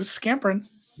 He was scampering.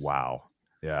 Wow.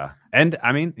 Yeah. And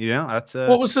I mean, that's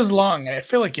what was his long? I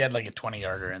feel like he had like a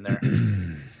 20-yarder in there.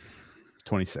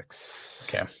 26.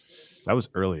 Okay. That was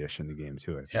early-ish in the game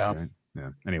too. I think, yeah. Right? Yeah.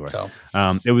 Anyway,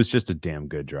 it was just a damn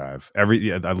good drive. I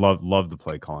love the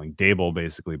play calling. Dable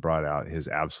basically brought out his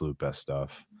absolute best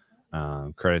stuff.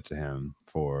 Credit to him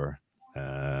for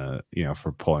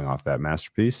for pulling off that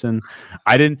masterpiece. And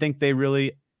I didn't think they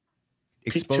really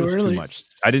exposed too much.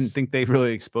 I didn't think they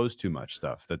really exposed too much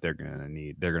stuff that they're gonna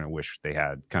need. They're gonna wish they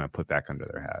had kind of put back under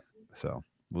their hat. So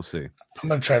we'll see. I'm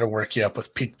gonna try to work you up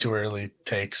with peak too early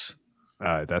takes.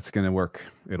 That's gonna work.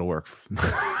 It'll work.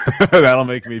 That'll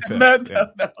make me pissed.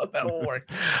 That'll work.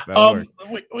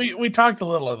 We talked a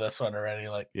little of this one already.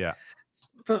 Like,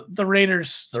 the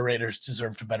Raiders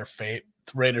deserved a better fate.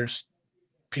 The Raiders,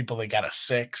 people that got a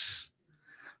 6,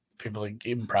 people that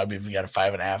even probably if you got a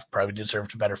 5.5, probably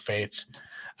deserved a better fate.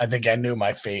 I think I knew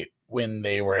my fate when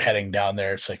they were heading down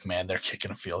there. It's like, man, they're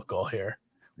kicking a field goal here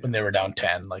when they were down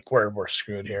 10. Like, we're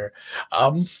screwed here.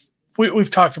 We've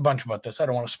talked a bunch about this. I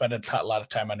don't want to spend a lot of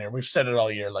time on here. We've said it all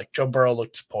year. Like, Joe Burrow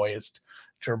looks poised.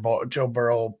 Joe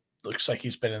Burrow looks like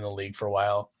he's been in the league for a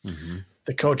while. Mm-hmm.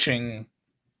 The coaching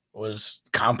was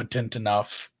competent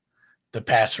enough. The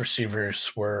pass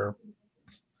receivers were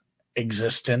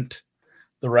existent.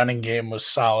 The running game was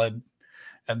solid.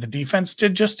 And the defense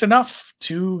did just enough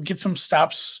to get some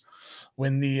stops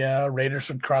when the Raiders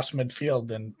would cross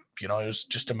midfield. And, it was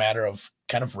just a matter of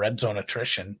kind of red zone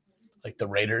attrition. Like the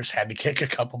Raiders had to kick a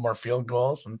couple more field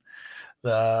goals, and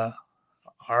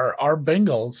our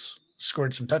Bengals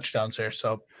scored some touchdowns there.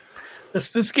 So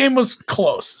this game was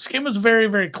close. This game was very,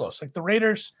 very close. Like the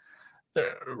Raiders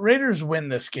win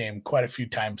this game quite a few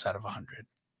times out of 100.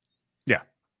 Yeah,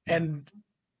 and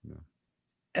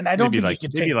I don't think you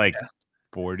could take like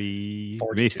 40,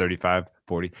 42. maybe 35,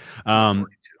 40. 42.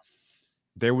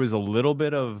 There was a little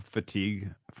bit of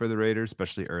fatigue for the Raiders,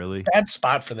 especially early. Bad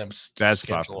spot for them. Bad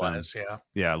spot for them.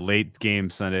 Yeah. Late game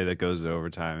Sunday that goes to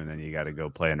overtime, and then you got to go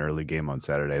play an early game on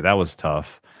Saturday. That was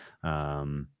tough.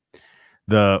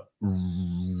 The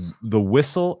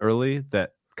whistle early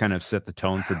that kind of set the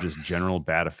tone for just general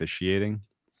bad officiating.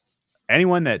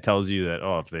 Anyone that tells you that,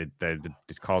 if they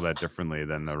call that differently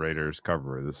than the Raiders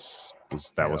cover, was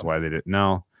why they didn't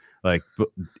know. Like,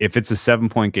 if it's a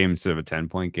 7-point game instead of a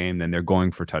 10-point game, then they're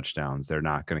going for touchdowns. They're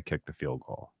not going to kick the field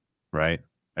goal, right,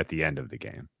 at the end of the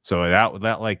game. So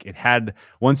that like it had,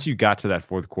 once you got to that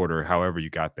fourth quarter, however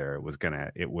you got there, it was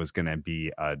gonna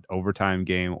be an overtime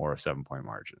game or a 7-point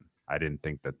margin. I didn't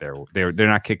think that they're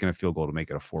not kicking a field goal to make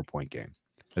it a 4-point game.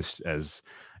 As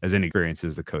inexperienced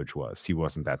as the coach was, he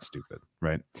wasn't that stupid,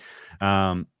 right?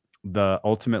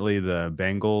 Ultimately the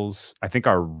Bengals, I think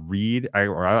our read,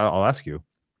 I'll ask you,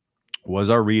 was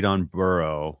our read on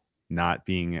Burrow not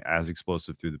being as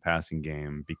explosive through the passing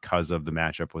game because of the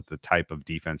matchup with the type of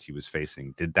defense he was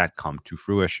facing? Did that come to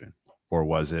fruition, or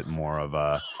was it more of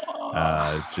a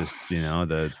just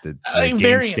the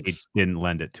game state didn't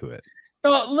lend it to it?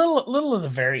 No, little of the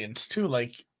variance too.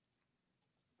 Like,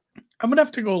 I'm gonna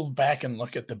have to go back and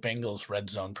look at the Bengals red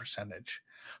zone percentage,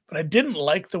 but I didn't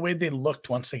like the way they looked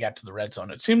once they got to the red zone.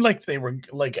 It seemed like they were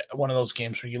like one of those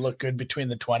games where you look good between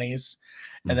the 20s,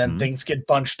 and then things get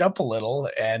bunched up a little,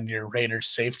 and your Raiders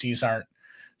safeties aren't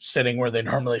sitting where they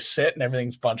normally sit, and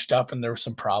everything's bunched up, and there were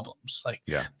some problems. Like,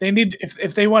 they need,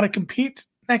 if they want to compete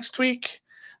next week,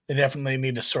 they definitely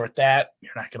need to sort that.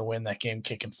 You're not going to win that game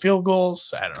kicking field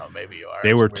goals. I don't know. Maybe you are.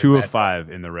 They were 2 of 5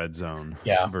 in the red zone.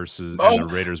 Yeah. Versus and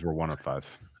the Raiders were 1 of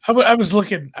 5. I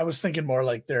was thinking more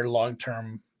like their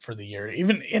long-term for the year.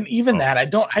 That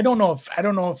I don't know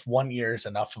if 1 year is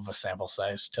enough of a sample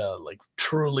size to like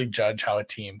truly judge how a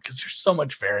team, because there's so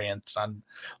much variance on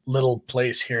little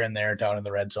plays here and there down in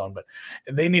the red zone. But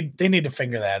they need to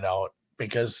figure that out,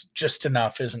 because just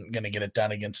enough isn't going to get it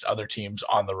done against other teams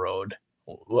on the road.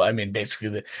 I mean,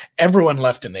 basically, everyone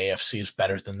left in the AFC is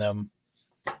better than them,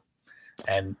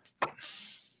 and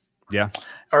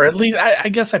or at least I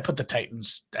guess I put the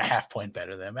Titans a half point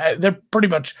better than them. They're pretty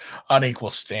much on equal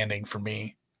standing for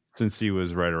me, since he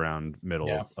was right around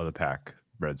middle of the pack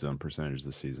red zone percentage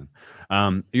this season.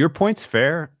 Your point's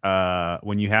fair.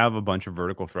 When you have a bunch of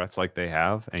vertical threats like they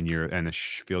have, and the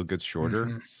field gets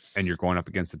shorter. And you're going up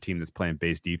against a team that's playing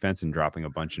base defense and dropping a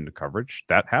bunch into coverage,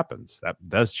 that happens. That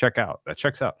does check out. That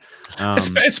checks out.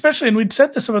 Especially, and we'd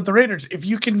said this about the Raiders, if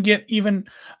you can get even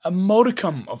a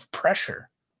modicum of pressure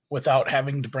without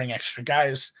having to bring extra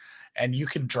guys, and you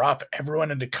can drop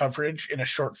everyone into coverage in a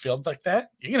short field like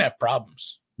that, you're going to have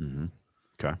problems. Mm-hmm.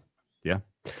 Okay. Yeah.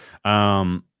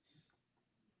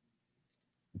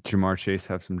 Ja'Marr Chase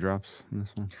have some drops in this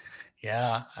one?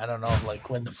 Yeah, I don't know, like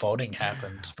when the voting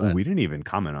happens. But we didn't even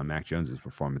comment on Mac Jones's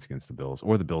performance against the Bills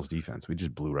or the Bills defense. We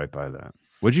just blew right by that.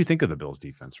 What did you think of the Bills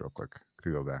defense, real quick?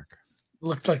 Could go back.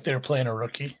 Looked like they were playing a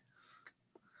rookie.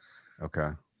 Okay.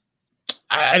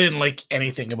 I didn't like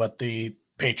anything about the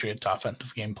Patriots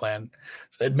offensive game plan.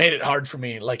 It made it hard for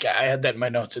me. Like, I had that in my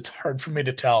notes. It's hard for me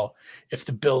to tell if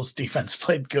the Bills defense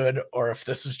played good or if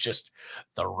this is just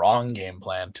the wrong game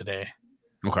plan today.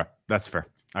 Okay, that's fair.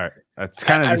 All right, that's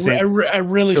kind of the same. I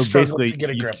really struggled to get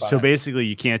a grip on it. So basically,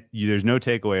 you can't. There's no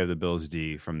takeaway of the Bills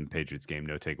D from the Patriots game.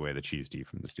 No takeaway of the Chiefs D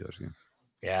from the Steelers game.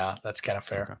 Yeah, that's kind of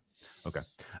fair. Okay.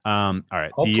 All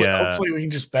right. Hopefully, we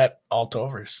can just bet alt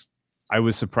overs. I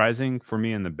was surprising for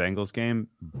me in the Bengals game.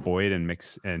 Boyd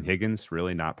and Higgins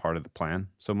really not part of the plan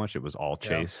so much. It was all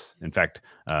Chase. In fact,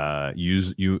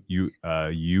 Uzomah.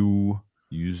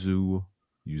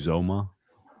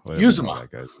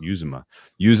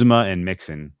 Uzomah and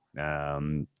Mixon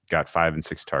got 5 and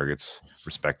 6 targets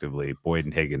respectively. Boyd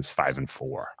and Higgins 5 and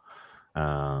 4.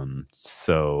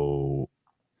 So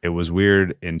it was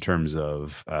weird in terms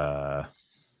of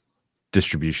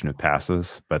distribution of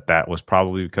passes, but that was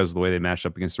probably because of the way they matched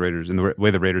up against the Raiders and the way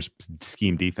the Raiders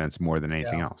scheme defense more than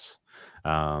anything else.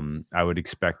 I would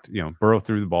expect, Burrow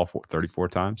threw the ball 34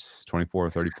 times, 24 or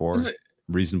 34,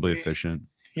 reasonably efficient.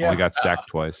 Only got sacked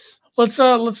twice. Let's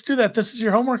do that. This is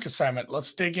your homework assignment.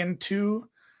 Let's dig into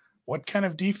what kind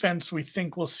of defense we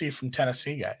think we'll see from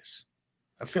Tennessee guys.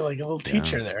 I feel like a little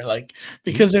teacher there, like,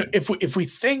 because if we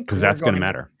think, because that's going to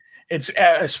matter. It's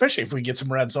especially if we get some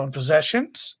red zone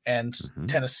possessions, and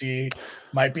Tennessee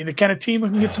might be the kind of team who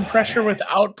can get some pressure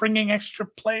without bringing extra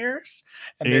players,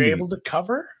 and they're able to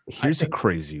cover. Here's a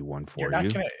crazy one for you.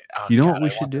 You know what we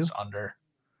should do? Under.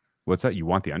 What's that? You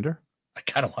want the under? I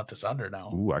kind of want this under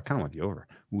now. Ooh, I kind of want the over.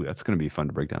 Ooh, that's going to be fun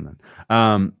to break down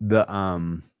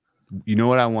then. You know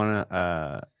what I want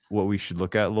to, what we should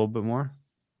look at a little bit more?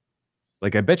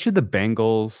 Like, I bet you the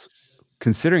Bengals,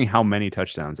 considering how many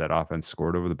touchdowns that offense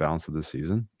scored over the balance of the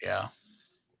season. Yeah.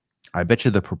 I bet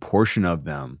you the proportion of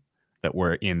them that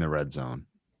were in the red zone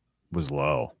was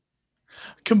low.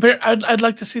 I'd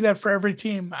like to see that for every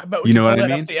team. I bet you know what I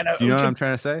mean? Do you know what I'm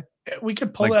trying to say? We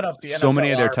could pull that off the NFL. So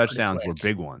many of their touchdowns were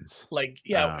big ones. Like,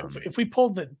 if we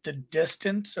pulled the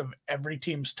distance of every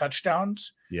team's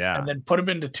touchdowns, and then put them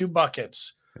into two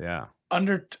buckets,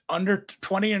 under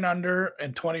 20 and under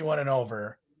and 21 and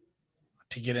over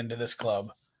to get into this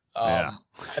club.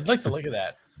 I'd like to look at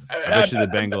that. I bet you the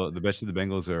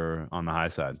Bengals are on the high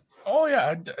side. Oh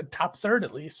yeah, top third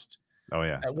at least. Oh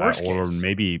yeah. At worst Or case,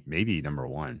 maybe number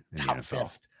one in top the NFL.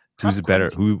 fifth. Who's Top better?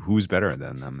 quintile. Who's better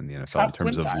than them in the NFL in Top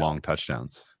terms of quintile. long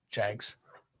touchdowns? Jags.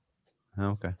 Oh,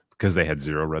 okay. Because they had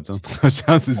 0 red zone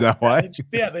touchdowns. Is that why?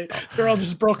 Yeah, they're all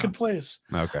just broken plays.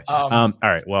 Okay. All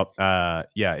right. Well,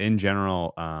 yeah, in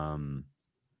general,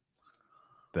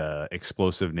 the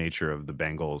explosive nature of the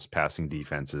Bengals passing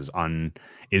defense is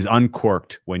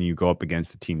uncorked when you go up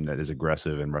against a team that is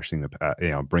aggressive and rushing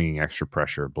bringing extra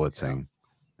pressure, blitzing.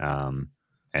 Yeah.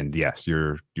 And yes,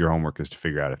 your homework is to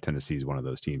figure out if Tennessee is one of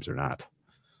those teams or not.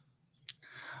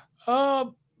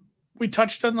 We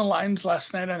touched on the lines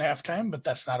last night on halftime, but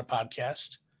that's not a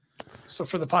podcast. So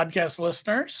for the podcast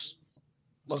listeners,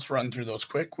 let's run through those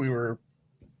quick. We were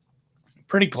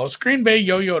pretty close. Green Bay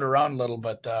yo-yoed around a little,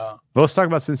 but well, let's talk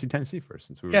about Cincy, Tennessee first,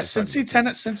 since we were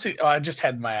Cincy. Oh, I just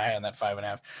had my eye on that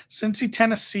 5.5.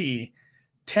 Cincy,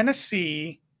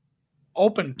 Tennessee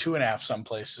opened 2.5 some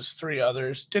places, 3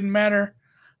 others didn't matter.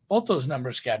 Both those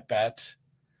numbers got bet.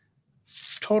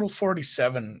 Total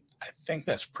 47. I think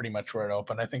that's pretty much where it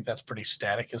opened. I think that's pretty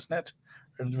static, isn't it?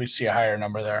 Or did we see a higher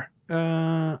number there?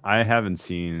 I haven't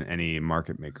seen any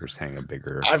market makers hang a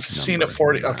bigger. I've seen a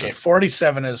 40. Okay,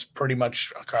 47 is pretty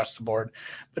much across the board.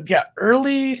 But yeah,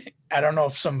 early, I don't know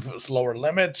if some of it was lower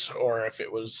limits or if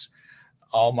it was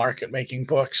all market making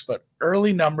books, but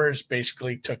early numbers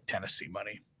basically took Tennessee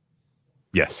money.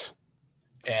 Yes.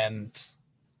 And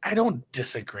I don't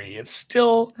disagree. It's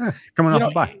still coming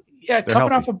off a bye. Yeah,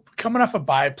 coming off a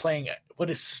bye, playing what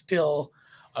is still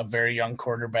a very young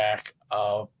quarterback,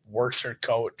 a worser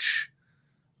coach,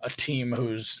 a team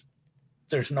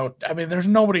there's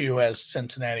nobody who has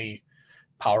Cincinnati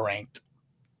power ranked.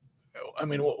 I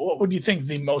mean, what would you think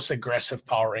the most aggressive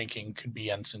power ranking could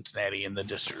be on Cincinnati in the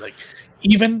district? Like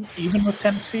even with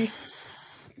Tennessee?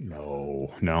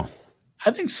 No.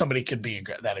 I think somebody could be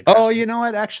that aggressive. Oh, you know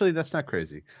what? Actually, that's not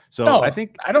crazy. So no, I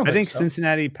think so.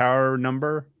 Cincinnati power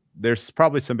number. There's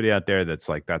probably somebody out there that's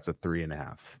like that's a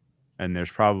 3.5, and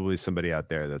there's probably somebody out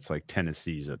there that's like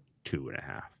Tennessee's a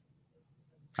 2.5.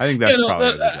 I think that's probably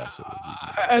as aggressive as you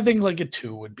can. I think like a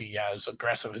 2 would be as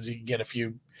aggressive as you can get if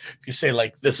you say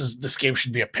like this game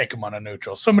should be a pick 'em on a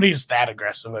neutral. Somebody's that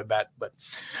aggressive, I bet. But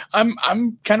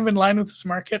I'm kind of in line with this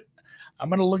market. I'm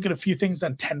going to look at a few things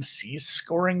on Tennessee's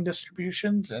scoring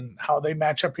distributions and how they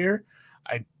match up here.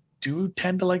 I do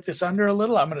tend to like this under a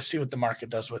little. I'm going to see what the market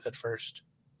does with it first.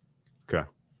 Okay.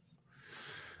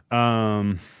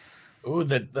 Ooh,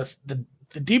 the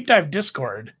deep dive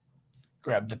Discord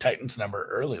grabbed the Titans number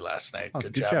early last night.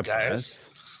 Good job,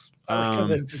 guys.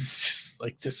 It's just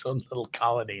like this own little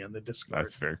colony in the Discord.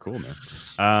 That's very cool, man.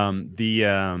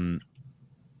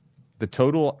 The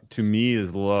total to me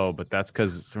is low, but that's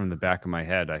because from the back of my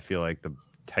head, I feel like the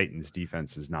Titans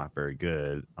defense is not very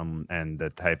good. And the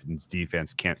Titans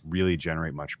defense can't really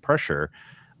generate much pressure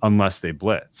unless they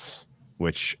blitz,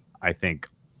 which I think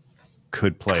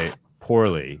could play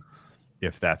poorly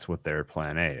if that's what their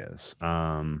plan A is.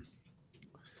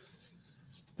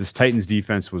 This Titans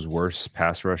defense was worse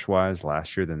pass rush wise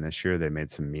last year than this year. They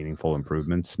made some meaningful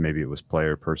improvements. Maybe it was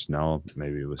player personnel.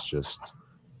 Maybe it was just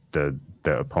the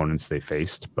opponents they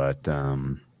faced, but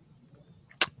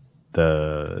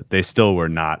they still were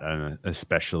not an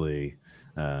especially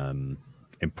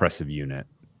impressive unit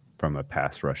from a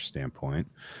pass rush standpoint.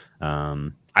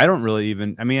 I don't really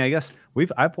even. I mean, I guess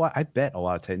I bet a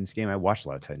lot of Titans game. I watched a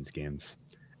lot of Titans games.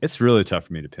 It's really tough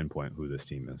for me to pinpoint who this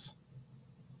team is.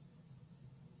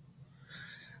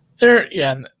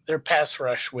 Their pass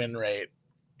rush win rate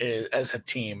as a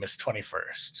team is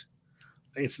 21st.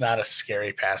 It's not a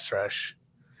scary pass rush.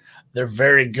 They're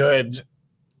very good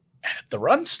at the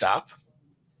run stop.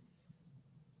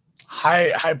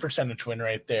 High percentage win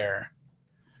rate there.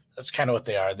 That's kind of what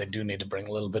they are. They do need to bring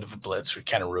a little bit of a blitz. We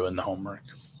kind of ruin the homework.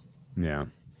 Yeah.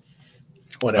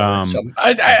 Whatever. So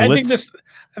I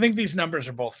think these numbers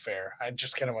are both fair. I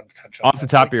just kind of want to touch on off the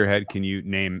top of your head. Can you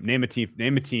name a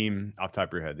team off the top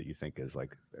of your head that you think is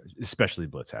like especially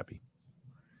blitz happy?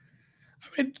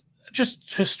 I mean,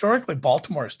 just historically,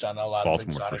 Baltimore's done a lot of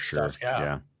exotic for sure.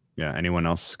 stuff. Yeah. Anyone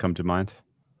else come to mind?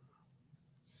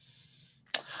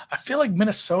 I feel like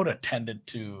Minnesota tended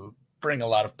to bring a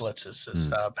lot of blitzes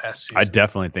this past season. I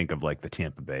definitely think of like the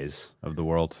Tampa Bays of the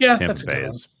world. Yeah, Tampa Bay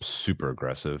is super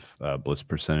aggressive blitz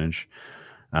percentage.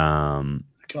 I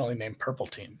can only name purple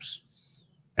teams.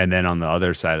 And then on the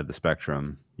other side of the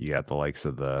spectrum, you got the likes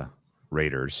of the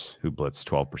Raiders who blitz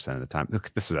 12% of the time.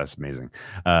 Look, that's amazing.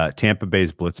 Tampa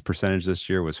Bay's blitz percentage this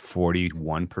year was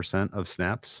 41% of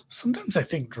snaps. Sometimes I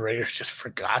think the Raiders just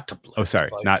forgot to blitz. Oh, sorry,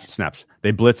 not snaps.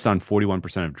 They blitzed on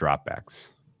 41% of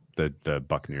dropbacks. The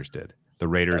Buccaneers did. The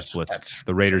Raiders blitzed.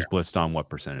 The Raiders blitzed on what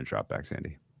percentage dropbacks,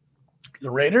 Andy? The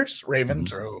Raiders,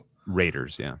 Ravens, or who?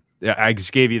 Raiders. Yeah. I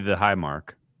just gave you the high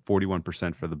mark,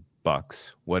 41% for the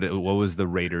Bucks. What was the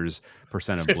Raiders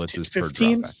percent of blitzes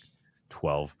 15? per dropback?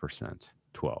 12%.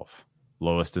 12.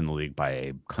 Lowest in the league by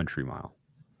a country mile.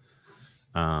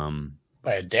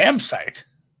 By a damn sight.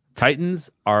 Titans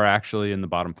are actually in the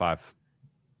bottom 5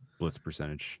 blitz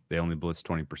percentage. They only blitz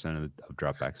 20% of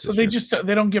dropbacks. So they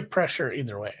don't get pressure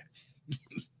either way.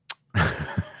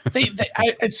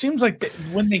 It seems like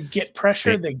when they get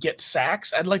pressure, they get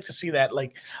sacks. I'd like to see that.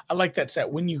 Like, I like that set.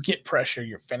 When you get pressure,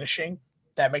 you're finishing.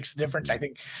 That makes a difference. I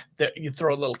think that you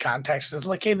throw a little context. It's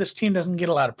like, hey, this team doesn't get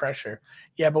a lot of pressure.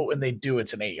 Yeah, but when they do,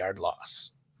 it's an 8-yard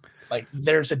loss. Like,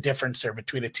 there's a difference there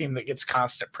between a team that gets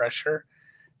constant pressure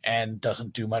and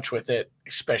doesn't do much with it,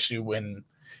 especially when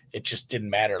it just didn't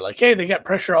matter. Like, hey, they got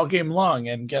pressure all game long,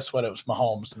 and guess what? It was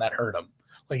Mahomes, and that hurt them.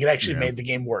 Like, it actually made the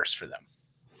game worse for them.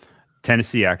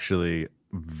 Tennessee actually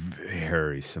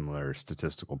very similar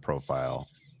statistical profile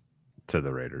to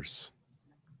the Raiders.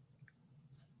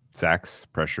 Sacks,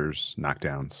 pressures,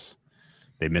 knockdowns.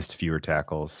 They missed fewer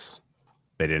tackles.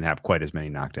 They didn't have quite as many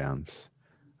knockdowns,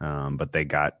 but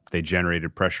they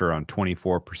generated pressure on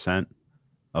 24%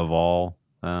 of all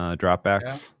dropbacks.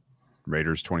 Yeah.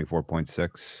 Raiders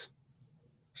 24.6.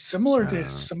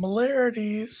 Similarities.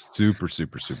 Super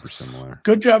similar.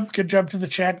 Good job to the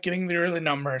chat getting the early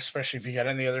number, especially if you got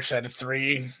on the other side of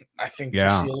 3. I think you see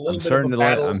a little bit of a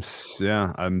battle.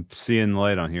 I'm seeing the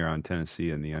light on here on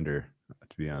Tennessee and the under,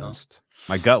 to be honest.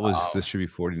 My gut was this should be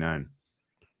 49.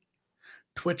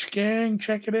 Twitch gang,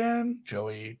 check it in.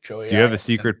 Joey. Do you have a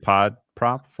secret pod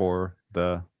prop for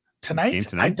the game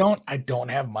tonight? I don't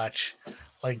have much.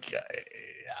 Like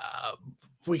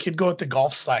we could go with the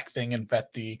golf slack thing and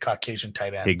bet the Caucasian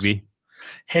tight ends.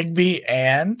 Higbee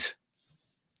and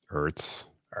Ertz.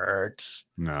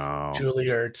 No. Julie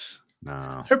Ertz.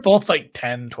 No. They're both like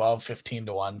 10, 12, 15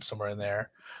 to 1, somewhere in there.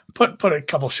 Put a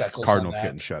couple shekels Cardinals on that.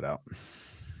 Getting shut out.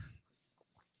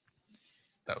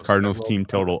 Cardinals team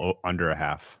total under a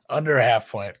half. Under a half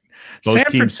point. Both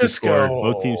teams to score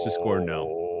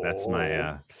no. That's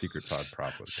my secret pod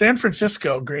prop. San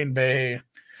Francisco, Green Bay.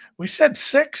 We said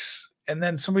 6. And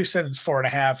then somebody said it's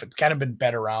 4.5. It's kind of been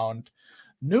bet around.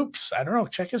 Noops, I don't know.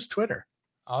 Check his Twitter.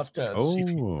 I'll have to see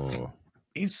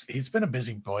if he's been a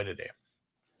busy boy today.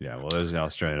 Yeah, well, there's an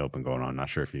Australian Open going on. Not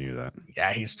sure if you knew that.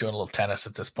 Yeah, he's doing a little tennis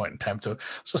at this point in time too.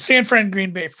 So San Fran,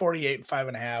 Green Bay, 48,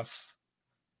 5.5.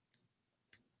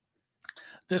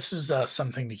 This is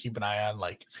something to keep an eye on.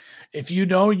 Like, if you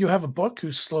know you have a book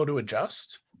who's slow to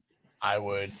adjust, I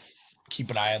would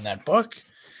keep an eye on that book.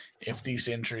 If these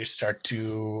injuries start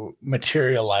to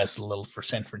materialize a little for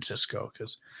San Francisco,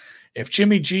 because if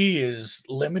Jimmy G is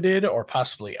limited or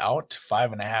possibly out,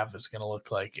 5.5 is going to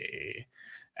look like a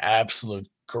absolute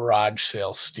garage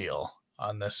sale steal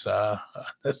on this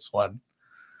this one.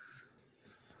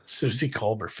 Susie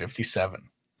Colbert, 57.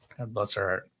 God bless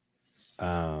her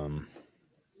heart.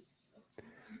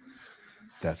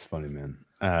 That's funny, man.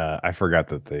 I forgot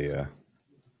that the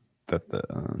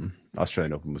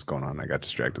Australian Open was going on. I got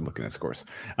distracted looking at scores.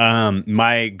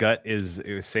 My gut is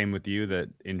the same with you, that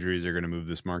injuries are going to move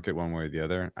this market one way or the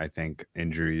other. I think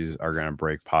injuries are going to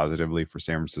break positively for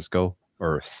San Francisco,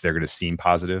 or they're going to seem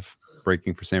positive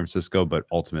breaking for San Francisco, but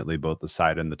ultimately both the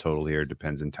side and the total here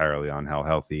depends entirely on how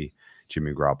healthy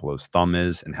Jimmy Garoppolo's thumb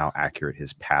is and how accurate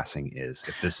his passing is.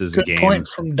 If this is good a game, point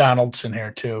from Donaldson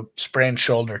here too. Sprained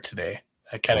shoulder today.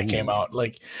 That kind of came out.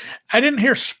 Like, I didn't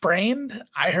hear sprained.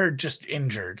 I heard just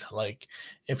injured. Like,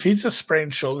 if he's a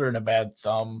sprained shoulder and a bad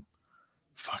thumb,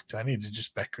 fuck, do I need to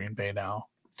just bet Green Bay now?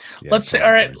 Yeah, let's say,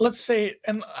 all right, let's say,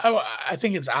 and I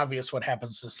think it's obvious what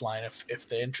happens to this line if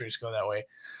the injuries go that way.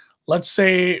 Let's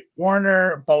say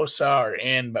Warner, Bosa are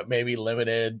in, but maybe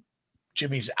limited.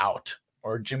 Jimmy's out,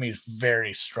 or Jimmy's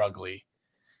very struggly.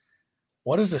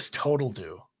 What does this total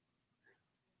do?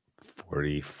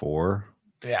 44.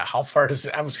 Yeah, how far does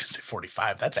it? I was going to say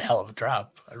 45. That's a hell of a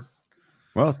drop.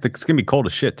 Well, it's going to be cold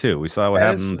as shit, too. We saw what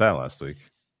happened with that last week.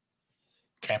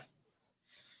 Okay.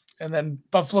 And then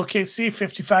Buffalo KC,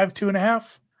 55, 2.5.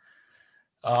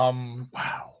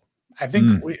 Wow. I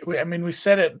think we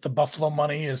said it. The Buffalo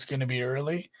money is going to be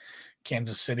early.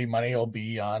 Kansas City money will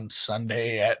be on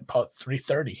Sunday at about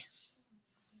 3:30.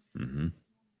 Mm-hmm.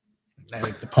 I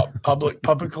think the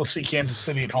public will see Kansas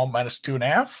City at home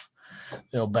 -2.5.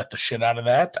 They'll bet the shit out of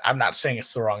that. I'm not saying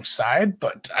it's the wrong side,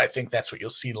 but I think that's what you'll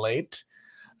see late.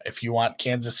 If you want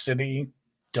Kansas City,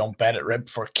 don't bet it right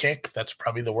before kick. That's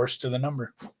probably the worst of the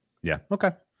number. Yeah.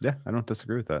 Okay. Yeah, I don't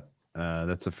disagree with that.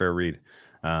 That's a fair read.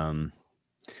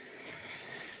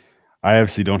 I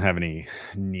obviously don't have any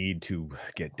need to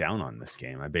get down on this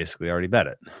game. I basically already bet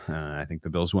it. I think the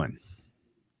Bills win.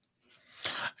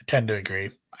 I tend to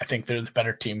agree. I think they're the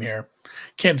better team here.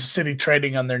 Kansas City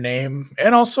trading on their name.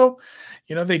 And also,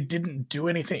 they didn't do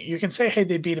anything. You can say, hey,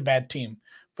 they beat a bad team.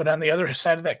 But on the other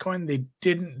side of that coin, they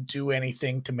didn't do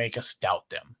anything to make us doubt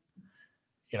them.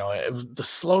 The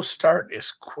slow start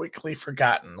is quickly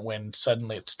forgotten when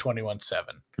suddenly it's 21-7.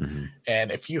 Mm-hmm.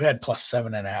 And if you had plus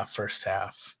 7.5 first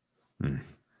half,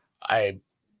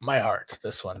 my heart,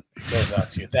 this one goes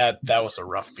out to you. That was a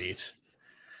rough beat.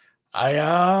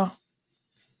 I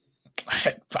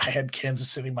had Kansas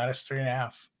City minus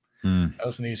 3.5. That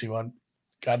was an easy one.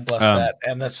 God bless that.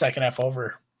 And the second half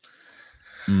over.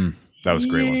 That was a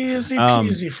great one. Easy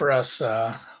peasy for us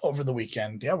over the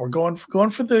weekend. Yeah, we're going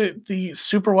for the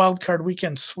Super Wild Card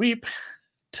Weekend sweep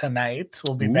tonight.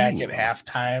 We'll be back at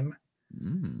halftime.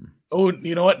 Oh,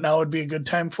 you know what? Now would be a good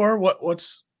time for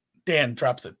what's Dan?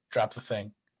 Drop the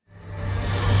thing.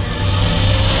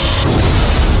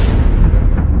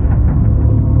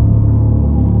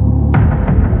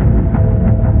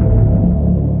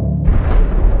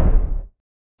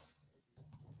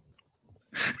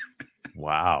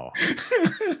 Wow.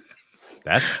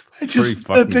 That's pretty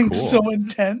fucking that thing's cool. So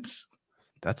intense.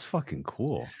 That's fucking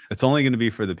cool. It's only going to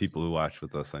be for the people who watch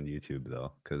with us on YouTube,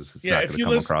 though, because it's not going to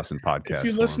come across in podcast. If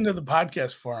you listen to the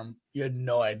podcast forum, you had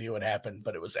no idea what happened,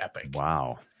 but it was epic.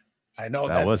 Wow. I know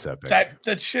that was epic.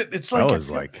 That shit. It's like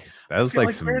that was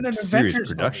like some serious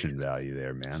production value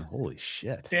there, man. Holy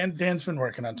shit. Dan's been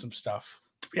working on some stuff.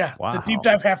 Yeah. Wow. The Deep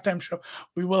Dive halftime show.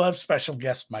 We will have special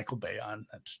guest Michael Bay on.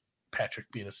 That's Patrick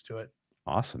beat us to it.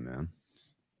 Awesome, man.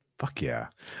 Fuck yeah.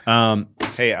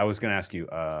 Hey, I was gonna ask you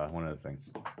one other thing.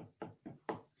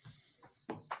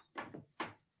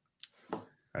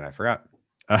 And I forgot.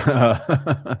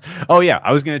 Oh yeah,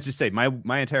 I was gonna just say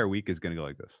my entire week is gonna go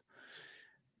like this.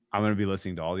 I'm gonna be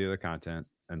listening to all the other content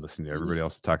and listening to everybody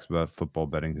else who talks about football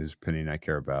betting, whose opinion I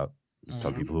care about,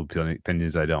 tell people whose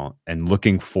opinions I don't, and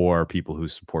looking for people who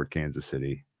support Kansas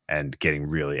City and getting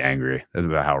really angry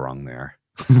about how wrong they are.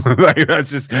 Like,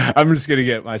 I'm just gonna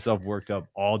get myself worked up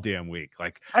all damn week.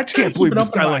 Like, I can't believe this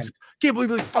guy likes. Can't believe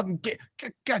this fucking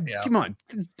God. Yeah. Come on,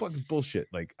 this is fucking bullshit.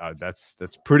 Like, that's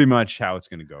pretty much how it's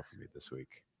gonna go for me this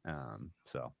week.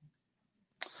 So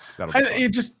you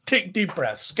just take deep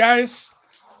breaths, guys.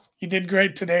 You did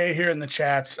great today here in the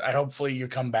chat. Hopefully you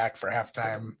come back for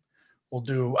halftime. We'll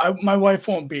do. My wife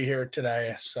won't be here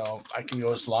today, so I can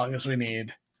go as long as we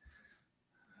need.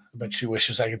 But she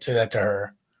wishes I could say that to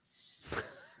her.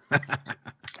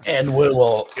 And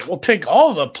we'll take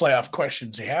all the playoff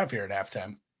questions you have here at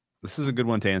halftime. This is a good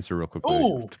one to answer real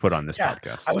quickly to put on this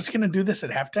podcast. I was going to do this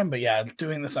at halftime, but yeah,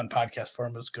 doing this on podcast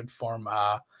form is good form.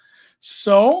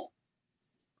 So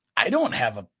I don't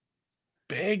have a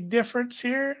big difference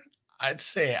here. I'd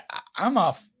say I'm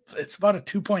off. It's about a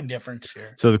 2-point difference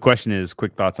here. So the question is,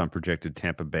 quick thoughts on projected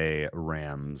Tampa Bay,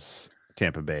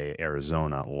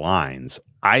 Arizona lines.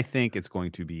 I think it's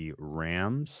going to be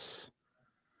Rams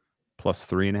plus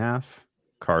 3.5,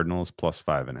 Cardinals plus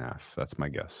 5.5. That's my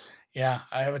guess. Yeah,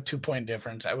 I have a 2-point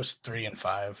difference. I was 3 and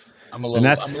 5. I'm a little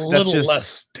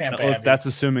less Tampa heavy. That's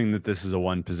assuming that this is a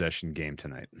 1-possession game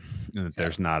tonight, and that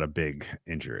there's not a big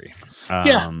injury.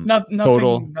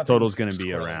 Total's going to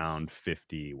be around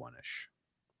 51-ish.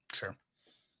 Sure.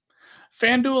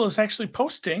 FanDuel is actually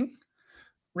posting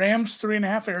Rams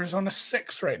 3.5, Arizona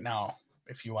 6 right now.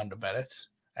 If you wanted to bet it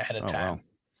ahead of time. Wow.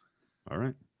 All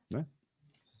right.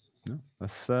 No,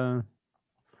 that's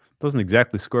doesn't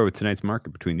exactly score with tonight's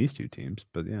market between these two teams,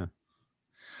 but yeah.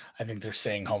 I think they're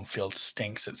saying home field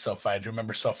stinks at SoFi. Do you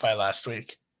remember SoFi last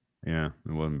week? Yeah,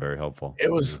 it wasn't very helpful.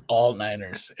 It was all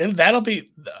Niners. And that'll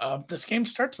be this game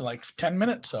starts in like 10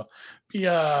 minutes, so be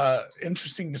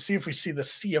interesting to see if we see the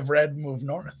sea of red move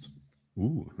north.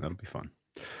 Ooh, that'll be fun.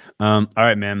 All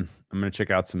right, man. I'm gonna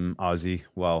check out some Aussie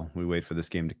while we wait for this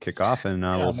game to kick off, and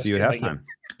we'll see you at halftime.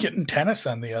 Getting tennis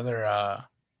on the other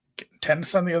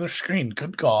screen.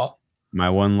 Good call. My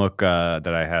one look that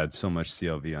I had so much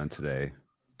CLV on today,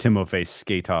 Timofey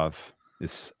Skatov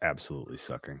is absolutely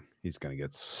sucking. He's gonna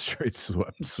get straight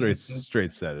swept,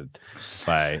 straight setted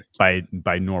by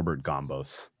Norbert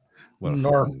Gombos. What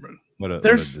a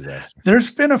disaster.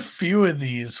 There's been a few of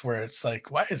these where it's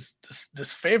like, why is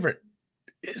this favorite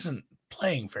isn't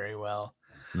playing very well?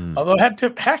 Although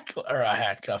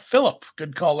Philip,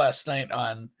 good call last night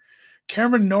on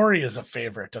Cameron Norrie is a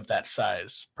favorite of that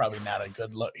size. Probably not a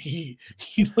good look. He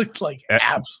looked like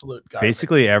absolute garbage.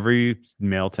 Basically, every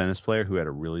male tennis player who had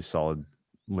a really solid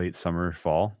late summer,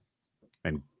 fall,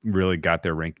 and really got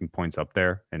their ranking points up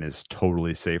there and is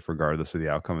totally safe regardless of the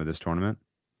outcome of this tournament,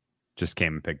 just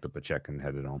came and picked up a check and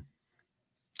headed home.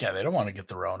 Yeah, they don't want to get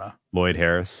the Rona. Lloyd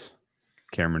Harris,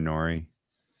 Cameron Norrie,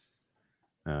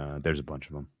 There's a bunch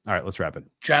of them. All right, let's wrap it.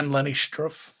 John Lenny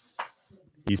Struff.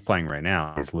 He's playing right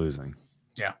now. He's losing.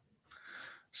 Yeah.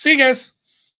 See you guys.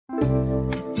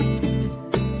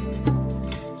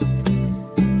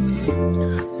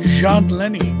 Jean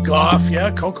Lenny Goff.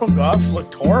 Yeah, Coco Gauff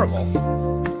looked horrible.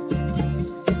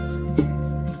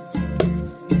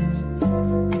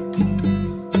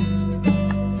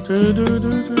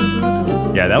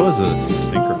 Yeah, that was a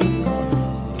stinker.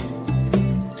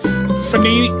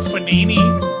 Fanini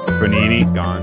Fanini gone.